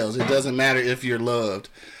themselves. It doesn't matter if you're loved.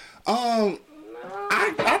 I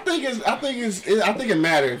think it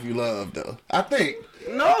matters if you love though. I think.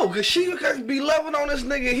 No, because she could be loving on this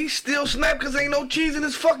nigga and he still snap because ain't no cheese in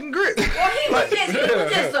his fucking grits. Well, he was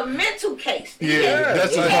just a mental case. Yeah,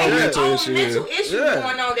 that's a whole mental issue. Mental issue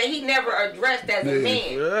going on that he never addressed as a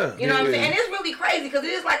man. Yeah. You know what I'm saying? And it's really crazy because it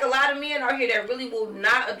is like a lot of men out here that really will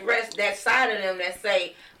not address that side of them that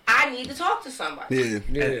say, I need to talk to somebody.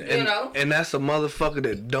 Yeah. You know? And that's a motherfucker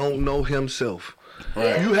that don't know himself.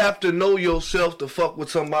 Right. You have to know yourself to fuck with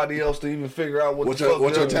somebody else to even figure out what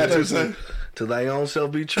your tattoo say. To thy own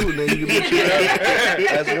self be true, then you can be true.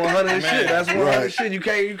 That's 100 shit. That's 100 shit. You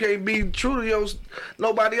can't be true to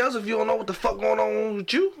nobody else if you don't know what the fuck going on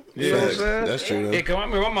with you. You know what I'm saying? That's true. Though. Yeah, cause I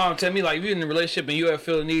remember my mom tell me like, if you're in a relationship and you ever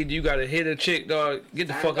feel the need, you gotta hit a chick, dog. Get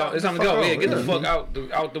the fuck out. It's time to go. Yeah, get the fuck out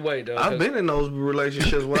the way, dog. I've been in those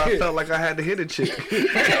relationships where I felt like I had to hit a chick. Me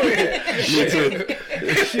too.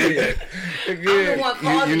 Shit.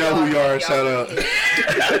 You know who you are. Shout out.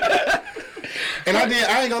 And I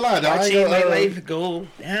ain't gonna lie, though. I ain't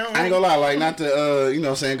gonna lie, like, not to, you know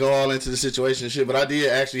what I'm saying, go all into the situation and shit, but I did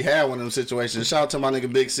actually have one of them situations. Shout out to my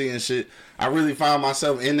nigga Big C and shit. I really found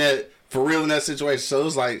myself in that, for real in that situation. So it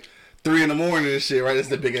was like 3 a.m. and shit, right? That's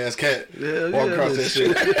the big ass cat. Walking across that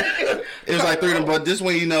shit. It was like 3 a.m, but this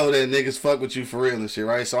when you know that niggas fuck with you for real and shit,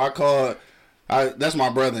 right? So I called, that's my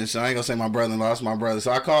brother and shit. I ain't gonna say my brother-in-law, that's my brother.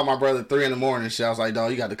 So I called my brother 3 a.m. and shit. I was like, dog,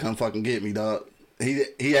 you got to come fucking get me, dog.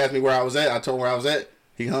 He asked me where I was at. I told him where I was at.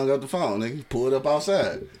 He hung up the phone, nigga. Pulled up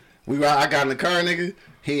outside. I got in the car, nigga.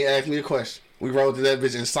 He asked me a question. We rode to that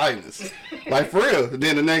bitch in silence. Like, for real.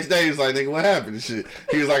 Then the next day, he was like, nigga, what happened and shit?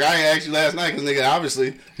 He was like, I ain't asked you last night because, nigga,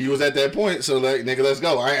 obviously, he was at that point. So, like, nigga, let's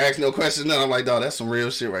go. I ain't asked no questions. None. I'm like, dog, that's some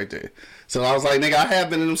real shit right there. So I was like, nigga, I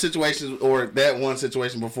have been in them situations or that one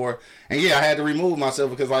situation before. And, yeah, I had to remove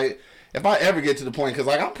myself because, like, if I ever get to the point, because,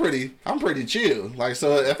 like, I'm pretty chill. Like,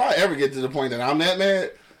 so if I ever get to the point that I'm that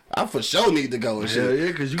mad, I for sure need to go and shit. Yeah,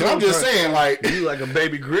 because I'm just saying, like, you like a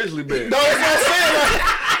baby grizzly bear. No, that's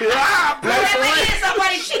what I'm saying. Like,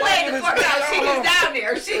 somebody she laid the fuck out. She was down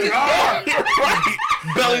there. She was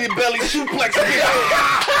belly to belly suplex.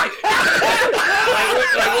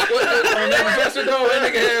 On that professor though, that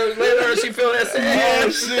nigga had later she feel that same. Yeah,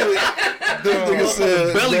 shit. That nigga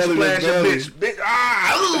said Belly splash, belly. bitch.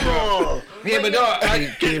 Ah, Yeah, but dog,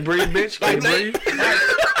 can you breathe, bitch? Can you breathe?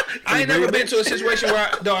 I ain't never been to a situation where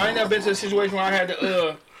I ain't never been to a situation where I had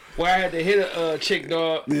to hit a chick,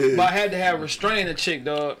 dog. Yeah. But I had to have restrained a chick,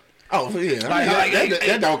 dog. Oh yeah,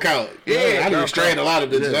 that don't count. Yeah, I done restrained a lot of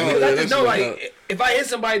bitches. I just know, like, if I hit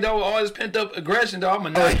somebody though, with all this pent up aggression, dog, I'm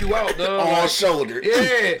gonna knock you out, dog. All like, shoulder.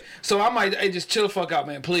 Yeah, so I might just chill the fuck out,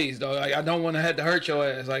 man, please, dog. Like, I don't want to have to hurt your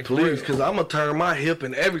ass, like, Please, because I'm gonna turn my hip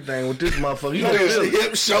and everything with this motherfucker. You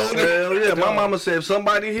Hip, shoulder. Hell yeah, my mama said if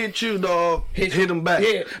somebody hit you, dog, hit him back.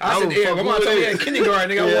 Yeah, I said, yeah, my mom told me in kindergarten,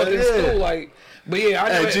 nigga, I walked in school, like, but yeah, I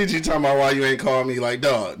know. Hey, Gigi talking about why you ain't called me, like,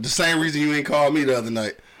 dog, the same reason you ain't called me the other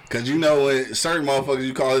night. Cause you know when certain motherfuckers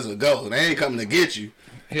you call this a go, they ain't coming to get you.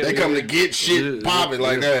 They coming to get shit popping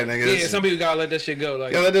like that, nigga. Yeah, some people gotta let that shit go.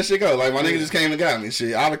 Like, yeah, let that shit go. Like my nigga just came and got me.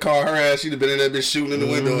 Shit, I'd have called her ass. She'd have been in that bitch shooting in the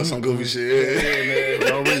window or some goofy shit. Yeah, man.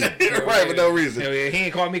 No reason. Right, for no reason. Hell yeah, he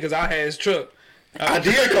ain't called me because I had his truck. I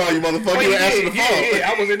did call you, motherfucker. You answered the phone.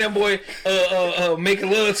 Yeah, I was in that boy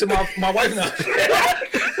making love to my wife now.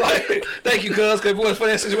 Like, thank you, cuz, because if it wasn't for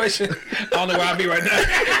that situation, I don't know where I'd be right now.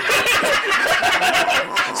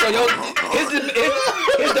 So his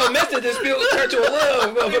domestic dispute turned to a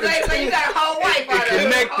love. So you got a whole wife out of it.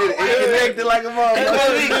 Connected like a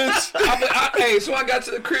motherfucker. So I got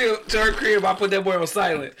to her crib, I put that boy on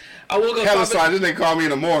silent. I woke up. Hella sorry, this nigga called me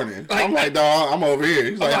in the morning. I'm like, dog, I'm over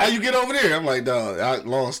here. He's like, how you get over there? I'm like, dog,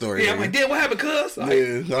 long story. Yeah, I'm like, damn, what happened, cuz? Like,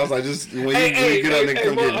 yeah, so I was like, just when you get up, nigga,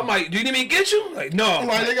 come get me. I'm like, do you need me to get you? Like, no. I'm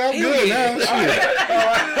like, nigga, I'm good now.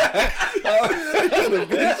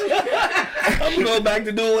 I'm gonna go back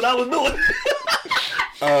to doing what I was doing.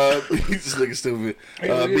 This nigga stupid.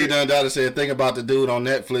 B Dun Dada said, think about the dude on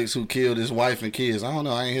Netflix who killed his wife and kids. I don't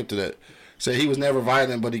know, I ain't hip to that. Said he was never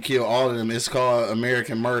violent, but he killed all of them. It's called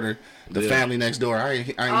American Murder. The Family Next Door. You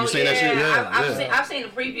seen that shit? Yeah, I've seen the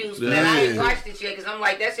previews, but I ain't watched it yet because I'm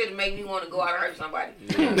like, that shit make me want to go out and hurt somebody.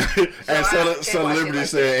 And so Liberty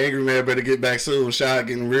said, Angry Man better get back soon. Shot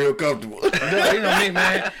getting real comfortable. Yeah, you know me,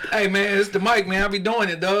 man. Hey, man, it's the mic, man. I be doing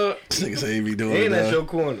it, dog. This nigga say he be doing Ain't it, that dog. your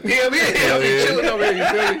corner? Yeah, I be chilling over here, you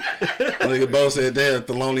feel me? Nigga Bo said, damn,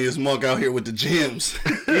 Thelonious Monk out here with the gems.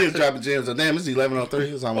 He is dropping gems. So, damn, it's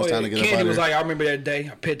 11:03. It's almost time to get up out Candy was here. like, I remember that day.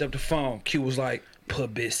 I picked up the phone. Q was like,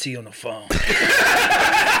 put Big C on the phone.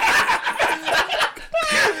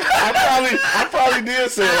 I probably did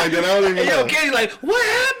say it like that. I don't even know. Yo, Candy like, what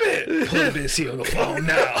happened? Put Big C on the phone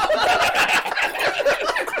now.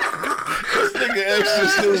 This nigga extra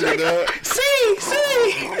stupid, dog. See.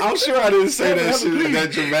 I'm sure I didn't say that shit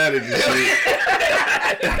that dramatic and shit.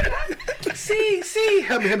 See,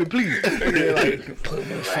 help me, please. Yeah, like, put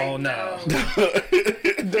him on the phone now.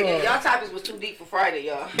 Y'all topics was too deep for Friday,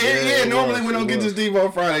 y'all. Yeah, normally we don't get this deep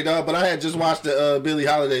on Friday, dog. But I had just watched the Billie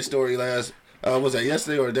Holiday story last. Was that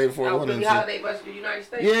yesterday or the day before? Billie Holiday versus the United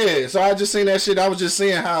States. Yeah, so I just seen that shit. I was just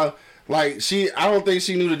seeing how, like, I don't think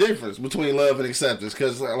she knew the difference between love and acceptance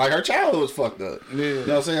because, like, her childhood was fucked up. Yeah. You know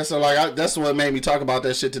what I'm saying? So, like, that's what made me talk about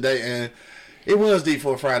that shit today. And it was deep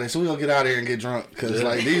for Friday, so we're going to get out of here and get drunk because,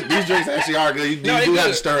 like, these drinks actually are good. You do have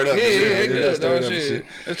to stir it up. Yeah, good.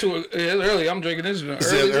 It's early. I'm drinking this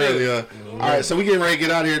early. All right, so we getting ready to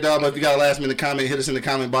get out of here, dog. But if you got a last minute comment, hit us in the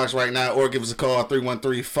comment box right now or give us a call,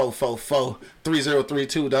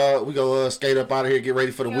 313-444-3032, dog. We go skate up out of here, get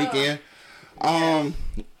ready for the weekend.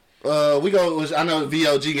 We go. I know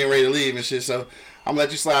VOG getting ready to leave and shit, so I'm gonna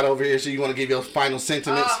let you slide over here. So you want to give your final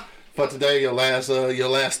sentiments for today, your last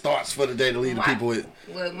thoughts for the day to leave the people with.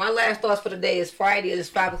 Well, my last thoughts for the day is Friday. It's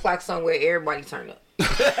 5 o'clock somewhere. Everybody turn up.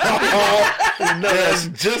 That's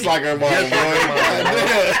just like her mom. It's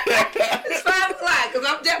 5 o'clock because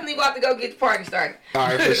I'm definitely about to go get the party started. All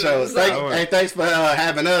right, for sure. Thanks for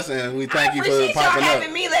having us, and we thank you for popping up. I appreciate y'all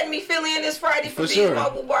having me, letting me fill in this Friday for these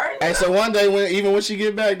mobile bars. Hey, so one day when she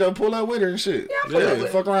get back, though, pull up with her and shit. Yeah,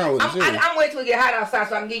 fuck around with her. I'm waiting till it get hot outside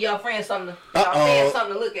so I can give y'all friends something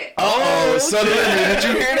to look at. Son of Liberty, did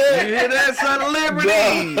you hear that? You hear that, Son of Liberty?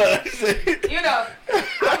 You know,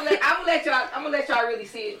 I'm gonna let y'all really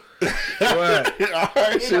see it. All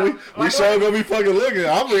right, so we sure gonna be fucking looking.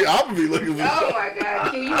 I'm gonna be looking for Oh my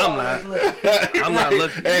God, Q, you always look. I'm not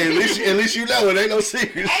looking. Hey, at least you know it ain't no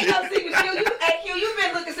secret. Ain't no secret, Q. You've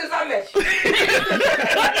been looking since I met you.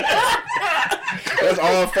 That's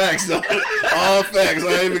all facts, though. All facts.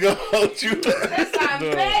 I ain't even gonna hold you. Since I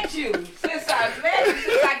met you, since I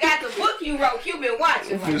got the book you wrote, you been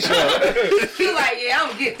watching. For sure. You like, yeah, I'm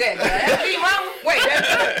gonna get that. That's me, mama. Wait,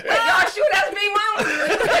 y'all sure that's me, mama?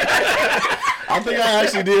 I think I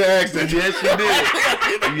actually did ask that. Yes, you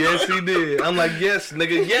did. Yes, he did. I'm like, yes,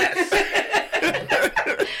 nigga, yes.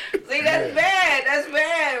 See, that's bad. That's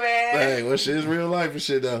bad, man. Hey, well, shit is real life and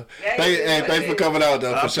shit, though. Thanks for coming out,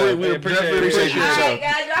 though, for sure. We appreciate you. All right,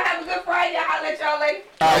 guys. Y'all have a good Friday. I'll let y'all later.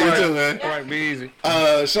 All right, you too, man. All right, be easy.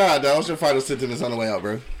 Sean, dog, what's your final sentence on the way out,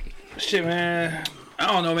 bro? Shit, man. I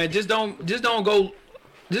don't know, man. Just don't go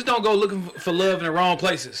looking for love in the wrong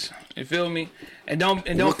places. You feel me? And don't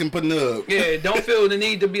Looking for nub. Yeah, don't feel the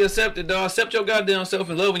need to be accepted, dog. Accept your goddamn self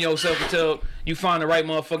and love yourself until you find the right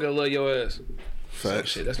motherfucker to love your ass. So,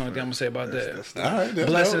 shit, that's the only thing I'm gonna say about that. All right,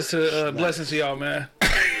 Blessings to y'all, man.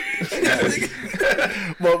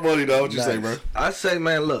 More money, dog. What you say, bro? I say,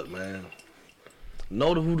 man, look, man.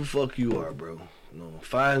 Know who the fuck you are, bro.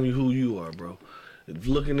 Find who you are, bro.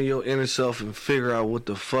 Look into your inner self and figure out what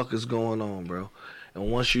the fuck is going on, bro. And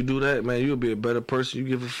once you do that, man, you'll be a better person. You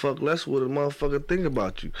give a fuck less what a motherfucker think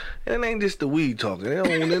about you. And it ain't just the weed talking. It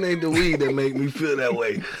ain't the weed that make me feel that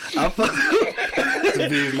way. It's the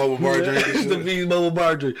V's mobile bar drink. It's the V's mobile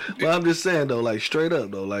bar drink. But I'm just saying, though, like, straight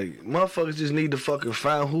up, though, like, motherfuckers just need to fucking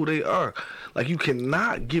find who they are. Like, you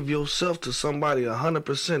cannot give yourself to somebody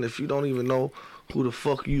 100% if you don't even know who the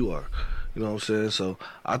fuck you are. You know what I'm saying? So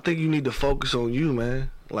I think you need to focus on you,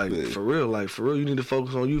 man. For real, you need to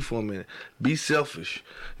focus on you for a minute. Be selfish.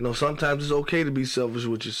 Sometimes it's okay to be selfish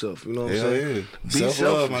with yourself. You know what I'm saying? Yeah. Be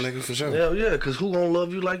self-love, selfish. my nigga, for sure. Hell yeah, because who gonna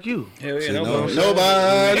love you like you? Hell yeah,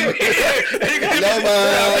 Nobody.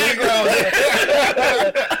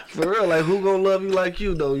 For real, like, who gonna love you like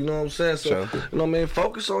you, though? You know what I'm saying? So, man,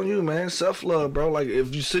 focus on you, man. Self-love, bro. Like,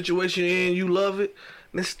 if your situation in, you love it,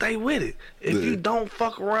 then stay with it. If you don't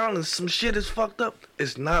fuck around and some shit is fucked up,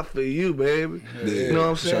 it's not for you, baby. You know what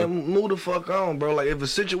I'm saying? Move the fuck on, bro. Like, if a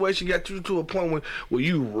situation got you to a point where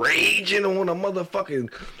you raging and want to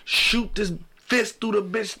motherfucking shoot this fist through the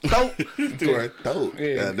bitch throat. Through her throat.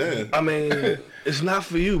 Yeah. Goddamn. I mean, it's not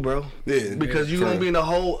for you, bro. Yeah. Because you're going to be in a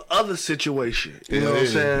whole other situation. You know what I'm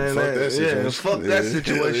saying? Fuck that situation. Fuck that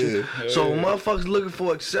situation. Yeah. So when motherfuckers looking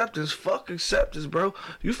for acceptance, fuck acceptance, bro.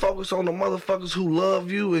 You focus on the motherfuckers who love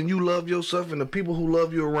you and you love yourself and the people who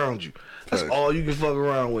love you around you. That's all you can fuck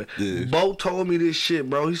around with. Yeah. Bo told me this shit,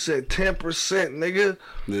 bro. He said 10%, nigga.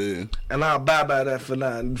 Yeah. And I'll buy by that for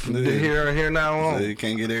now. From here now on. So you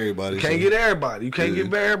can't get everybody. You can't get everybody. You can't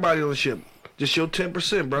get everybody on the ship. Just your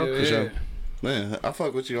 10%, bro. Yeah, For sure. Man, I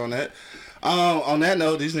fuck with you on that. On that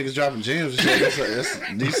note, these niggas dropping gems and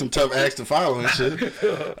shit. These some tough acts to follow and shit.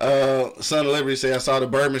 Son of Liberty say, I saw the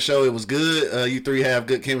Birdman show. It was good. You three have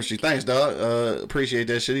good chemistry. Thanks, dog. Appreciate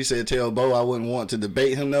that shit. He said, tell Bo I wouldn't want to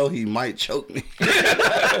debate him, though. He might choke me.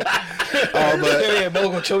 Bo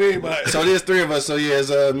gonna choke everybody. So there's three of us. So yeah,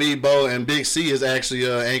 it's me, Bo, and Big C is actually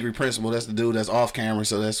Angry Principal. That's the dude that's off camera.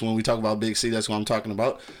 So that's when we talk about Big C. That's what I'm talking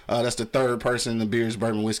about. That's the third person in the Beers,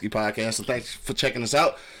 Bourbon, Whiskey podcast. So thanks for checking us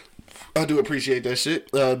out. I do appreciate that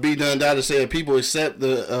shit. B. Dundada said, people accept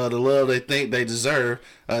the love they think they deserve.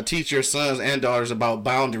 Teach your sons and daughters about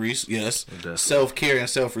boundaries. Yes. Self-care and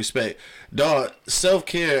self-respect. Dog,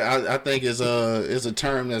 self-care, I think is a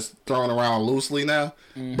term that's thrown around loosely now.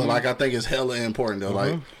 Mm-hmm. But like, I think it's hella important though.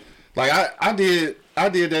 Mm-hmm. Like I did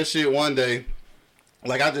that shit one day.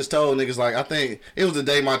 Like, I just told niggas, like, I think it was the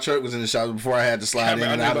day my truck was in the shop before I had to slide in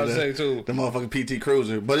and out of the motherfucking PT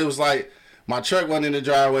Cruiser. But it was like, my truck wasn't in the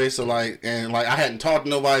driveway, so I hadn't talked to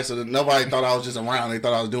nobody, so that nobody thought I was just around. They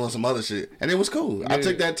thought I was doing some other shit, and it was cool. Yeah. I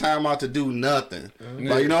took that time out to do nothing. Yeah.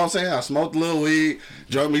 Like, you know what I'm saying? I smoked a little weed,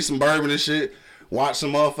 drank me some bourbon and shit, watched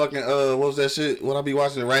some motherfucking what was that shit? What I be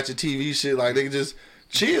watching, the Ratchet TV shit. Like, they just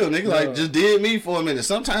chill, nigga. Like, just did me for a minute.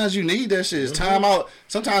 Sometimes you need that shit. It's time out.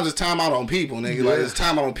 Sometimes it's time out on people, nigga. Yeah. Like, it's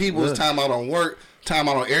time out on people. It's time out on work. Time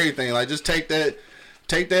out on everything. Like, just take that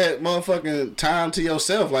motherfucking time to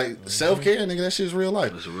yourself. Like, self-care, nigga, that shit's real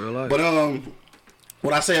life. It's real life. But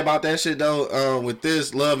what I say about that shit though, with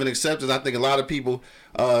this love and acceptance, I think a lot of people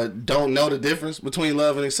don't know the difference between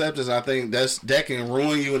love and acceptance. I think that can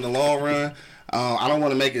ruin you in the long run. I don't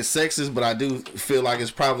want to make it sexist, but I do feel like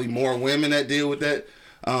it's probably more women that deal with that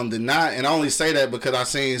than not. And I only say that because I've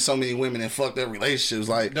seen so many women that fucked up relationships,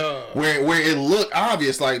 like where it looked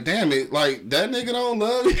obvious, like, damn it, like, that nigga don't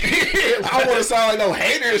love you. I don't want to sound like no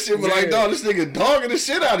hater and shit, but like, dog, this nigga dogging the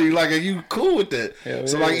shit out of you. Like, are you cool with that?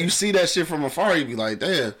 So like, you see that shit from afar, you be like,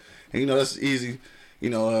 damn. And that's easy,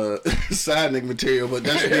 side nigga material, but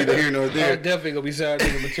that should be the here nor there. Definitely gonna be side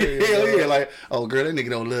nigga material. Hell yeah, like, oh girl, that nigga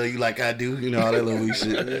don't love you like I do, all that little weak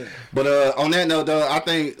shit. But on that note, dog, I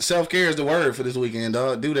think self-care is the word for this weekend,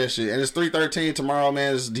 dog. Do that shit. And it's 3/13 tomorrow,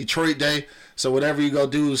 man. It's Detroit Day, so whatever you go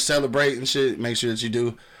do, celebrate and shit, make sure that you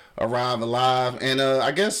do arrive alive. And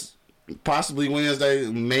I guess possibly Wednesday.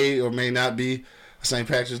 May or may not be a St.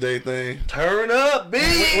 Patrick's Day thing. Turn up,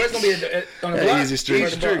 bitch. Where's gonna be on the block? Easy Street.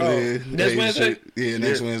 Next Wednesday? Yeah,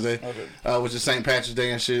 next Wednesday. Okay. Which is St. Patrick's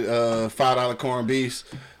Day and shit. $5 corned beefs,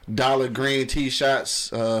 $1 green tea shots,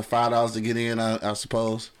 $5 to get in, I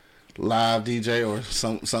suppose. Live DJ or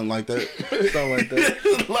something like that. Something like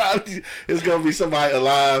that. Live, it's gonna be somebody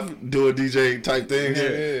alive doing DJ type thing.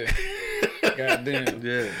 Yeah. Goddamn.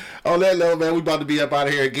 Yeah. On that note, man, we about to be up out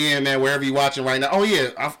of here again, man. Wherever you watching right now. Oh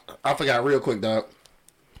yeah, I forgot real quick, dog.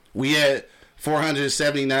 We had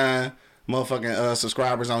 479 motherfucking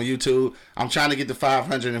subscribers on YouTube. I'm trying to get to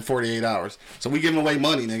 548 hours. So we giving away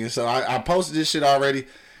money, nigga. So I posted this shit already.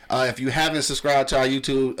 If you haven't subscribed to our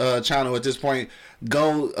YouTube channel at this point,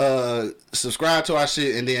 go subscribe to our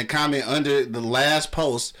shit and then comment under the last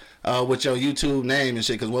post with your YouTube name and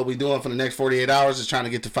shit. Because what we doing for the next 48 hours is trying to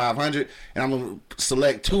get to 500. And I'm going to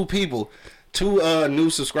select 2 people. 2 new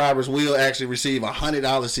subscribers will actually receive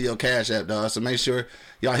 $100 to your Cash App, dog. So make sure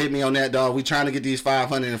y'all hit me on that, dog. We trying to get these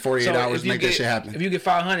 548 hours to make that shit happen. If you get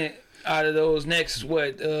 500 out of those next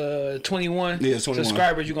 21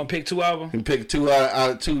 subscribers, you're gonna pick 2 of them. And pick 2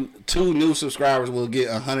 new subscribers will get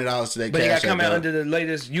 $100 to their Cash App. But you gotta come out under the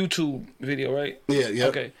latest YouTube video, right? Yeah, yeah.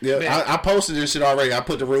 Okay. Yeah, I posted this shit already. I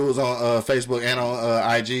put the rules on Facebook and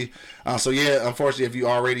on IG. So yeah, unfortunately, if you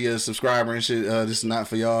already a subscriber and shit, this is not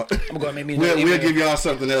for y'all. I'm gonna make me we'll give y'all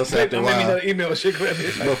something else after a while. Make me another email shit.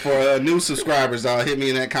 But for new subscribers, hit me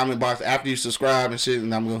in that comment box after you subscribe and shit,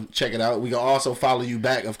 and I'm gonna check it out. We can also follow you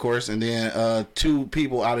back, of course, and then 2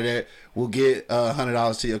 people out of that will get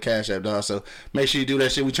 $100 to your Cash App, dog. So make sure you do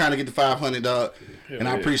that shit. We trying to get to 500, dog, and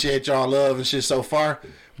I appreciate y'all love and shit so far.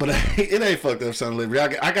 But it ain't fucked up, Son of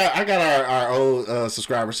Liberty. I got our old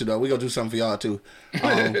subscribers too, though. We gonna do something for y'all too.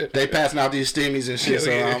 They passing out these stimmies and shit,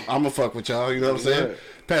 so I'm gonna fuck with y'all. You know what I'm saying?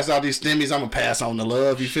 Pass out these stimmies. I'm gonna pass on the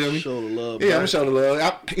love. You feel me? Show the love. Yeah, I'm gonna show the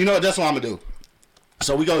love. You know what? That's what I'm gonna do.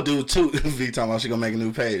 So we gonna do 2. V talking about she gonna make a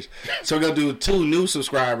new page. So we gonna do 2 new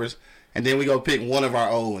subscribers, and then we gonna pick one of our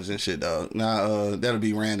old ones and shit, dog. Now that'll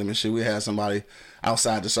be random and shit. We have somebody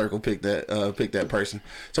outside the circle pick that person.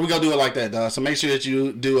 So we gonna do it like that, dog. So make sure that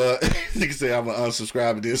you do you can say I'm gonna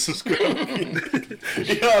unsubscribe and then subscribe.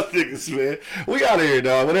 Y'all niggas, man. We out of here,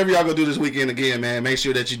 dog. Whatever y'all gonna do this weekend again, man, make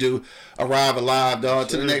sure that you do arrive alive, dog.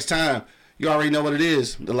 Till the next time. You already know what it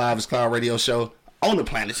is. The Live is Cloud radio show on the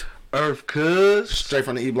planet Earth, cuz. Straight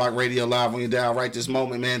from the E-Block Radio live on your dial right this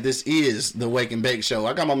moment, man. This is the Wake and Bake Show.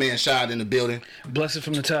 I got my man Shad in the building. Blessed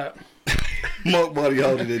from the top. Monk Buddy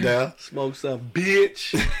holding it down. Smoke some,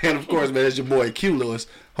 bitch. And of course, man, it's your boy Q Lewis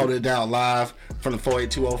holding it down live from the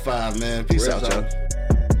 48205, man. Peace out, y'all.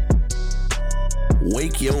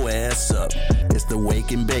 Wake your ass up. It's the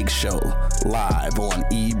Wake and Bake Show live on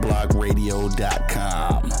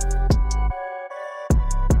eblockradio.com.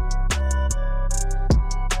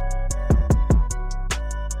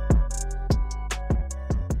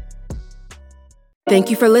 Thank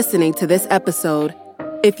you for listening to this episode.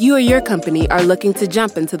 If you or your company are looking to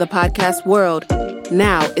jump into the podcast world,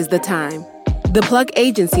 now is the time. The Plug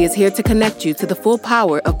Agency is here to connect you to the full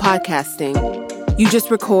power of podcasting. You just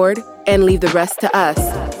record and leave the rest to us.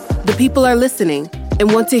 The people are listening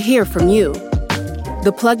and want to hear from you.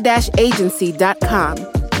 Theplug-agency.com.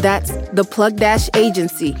 That's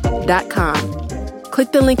theplug-agency.com.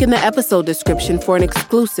 Click the link in the episode description for an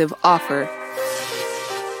exclusive offer.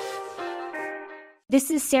 This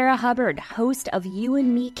is Sarah Hubbard, host of You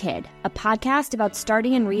and Me Kid, a podcast about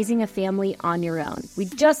starting and raising a family on your own. We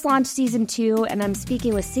just launched season 2, and I'm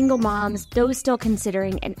speaking with single moms, those still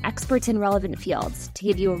considering, and experts in relevant fields to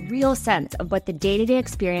give you a real sense of what the day-to-day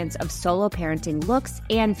experience of solo parenting looks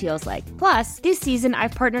and feels like. Plus, this season,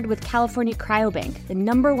 I've partnered with California Cryobank, the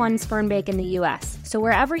 #1 sperm bank in the U.S. So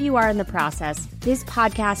wherever you are in the process, this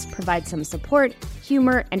podcast provides some support,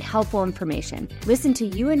 humor, and helpful information. Listen to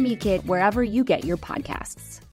You and Me Kid wherever you get your podcasts.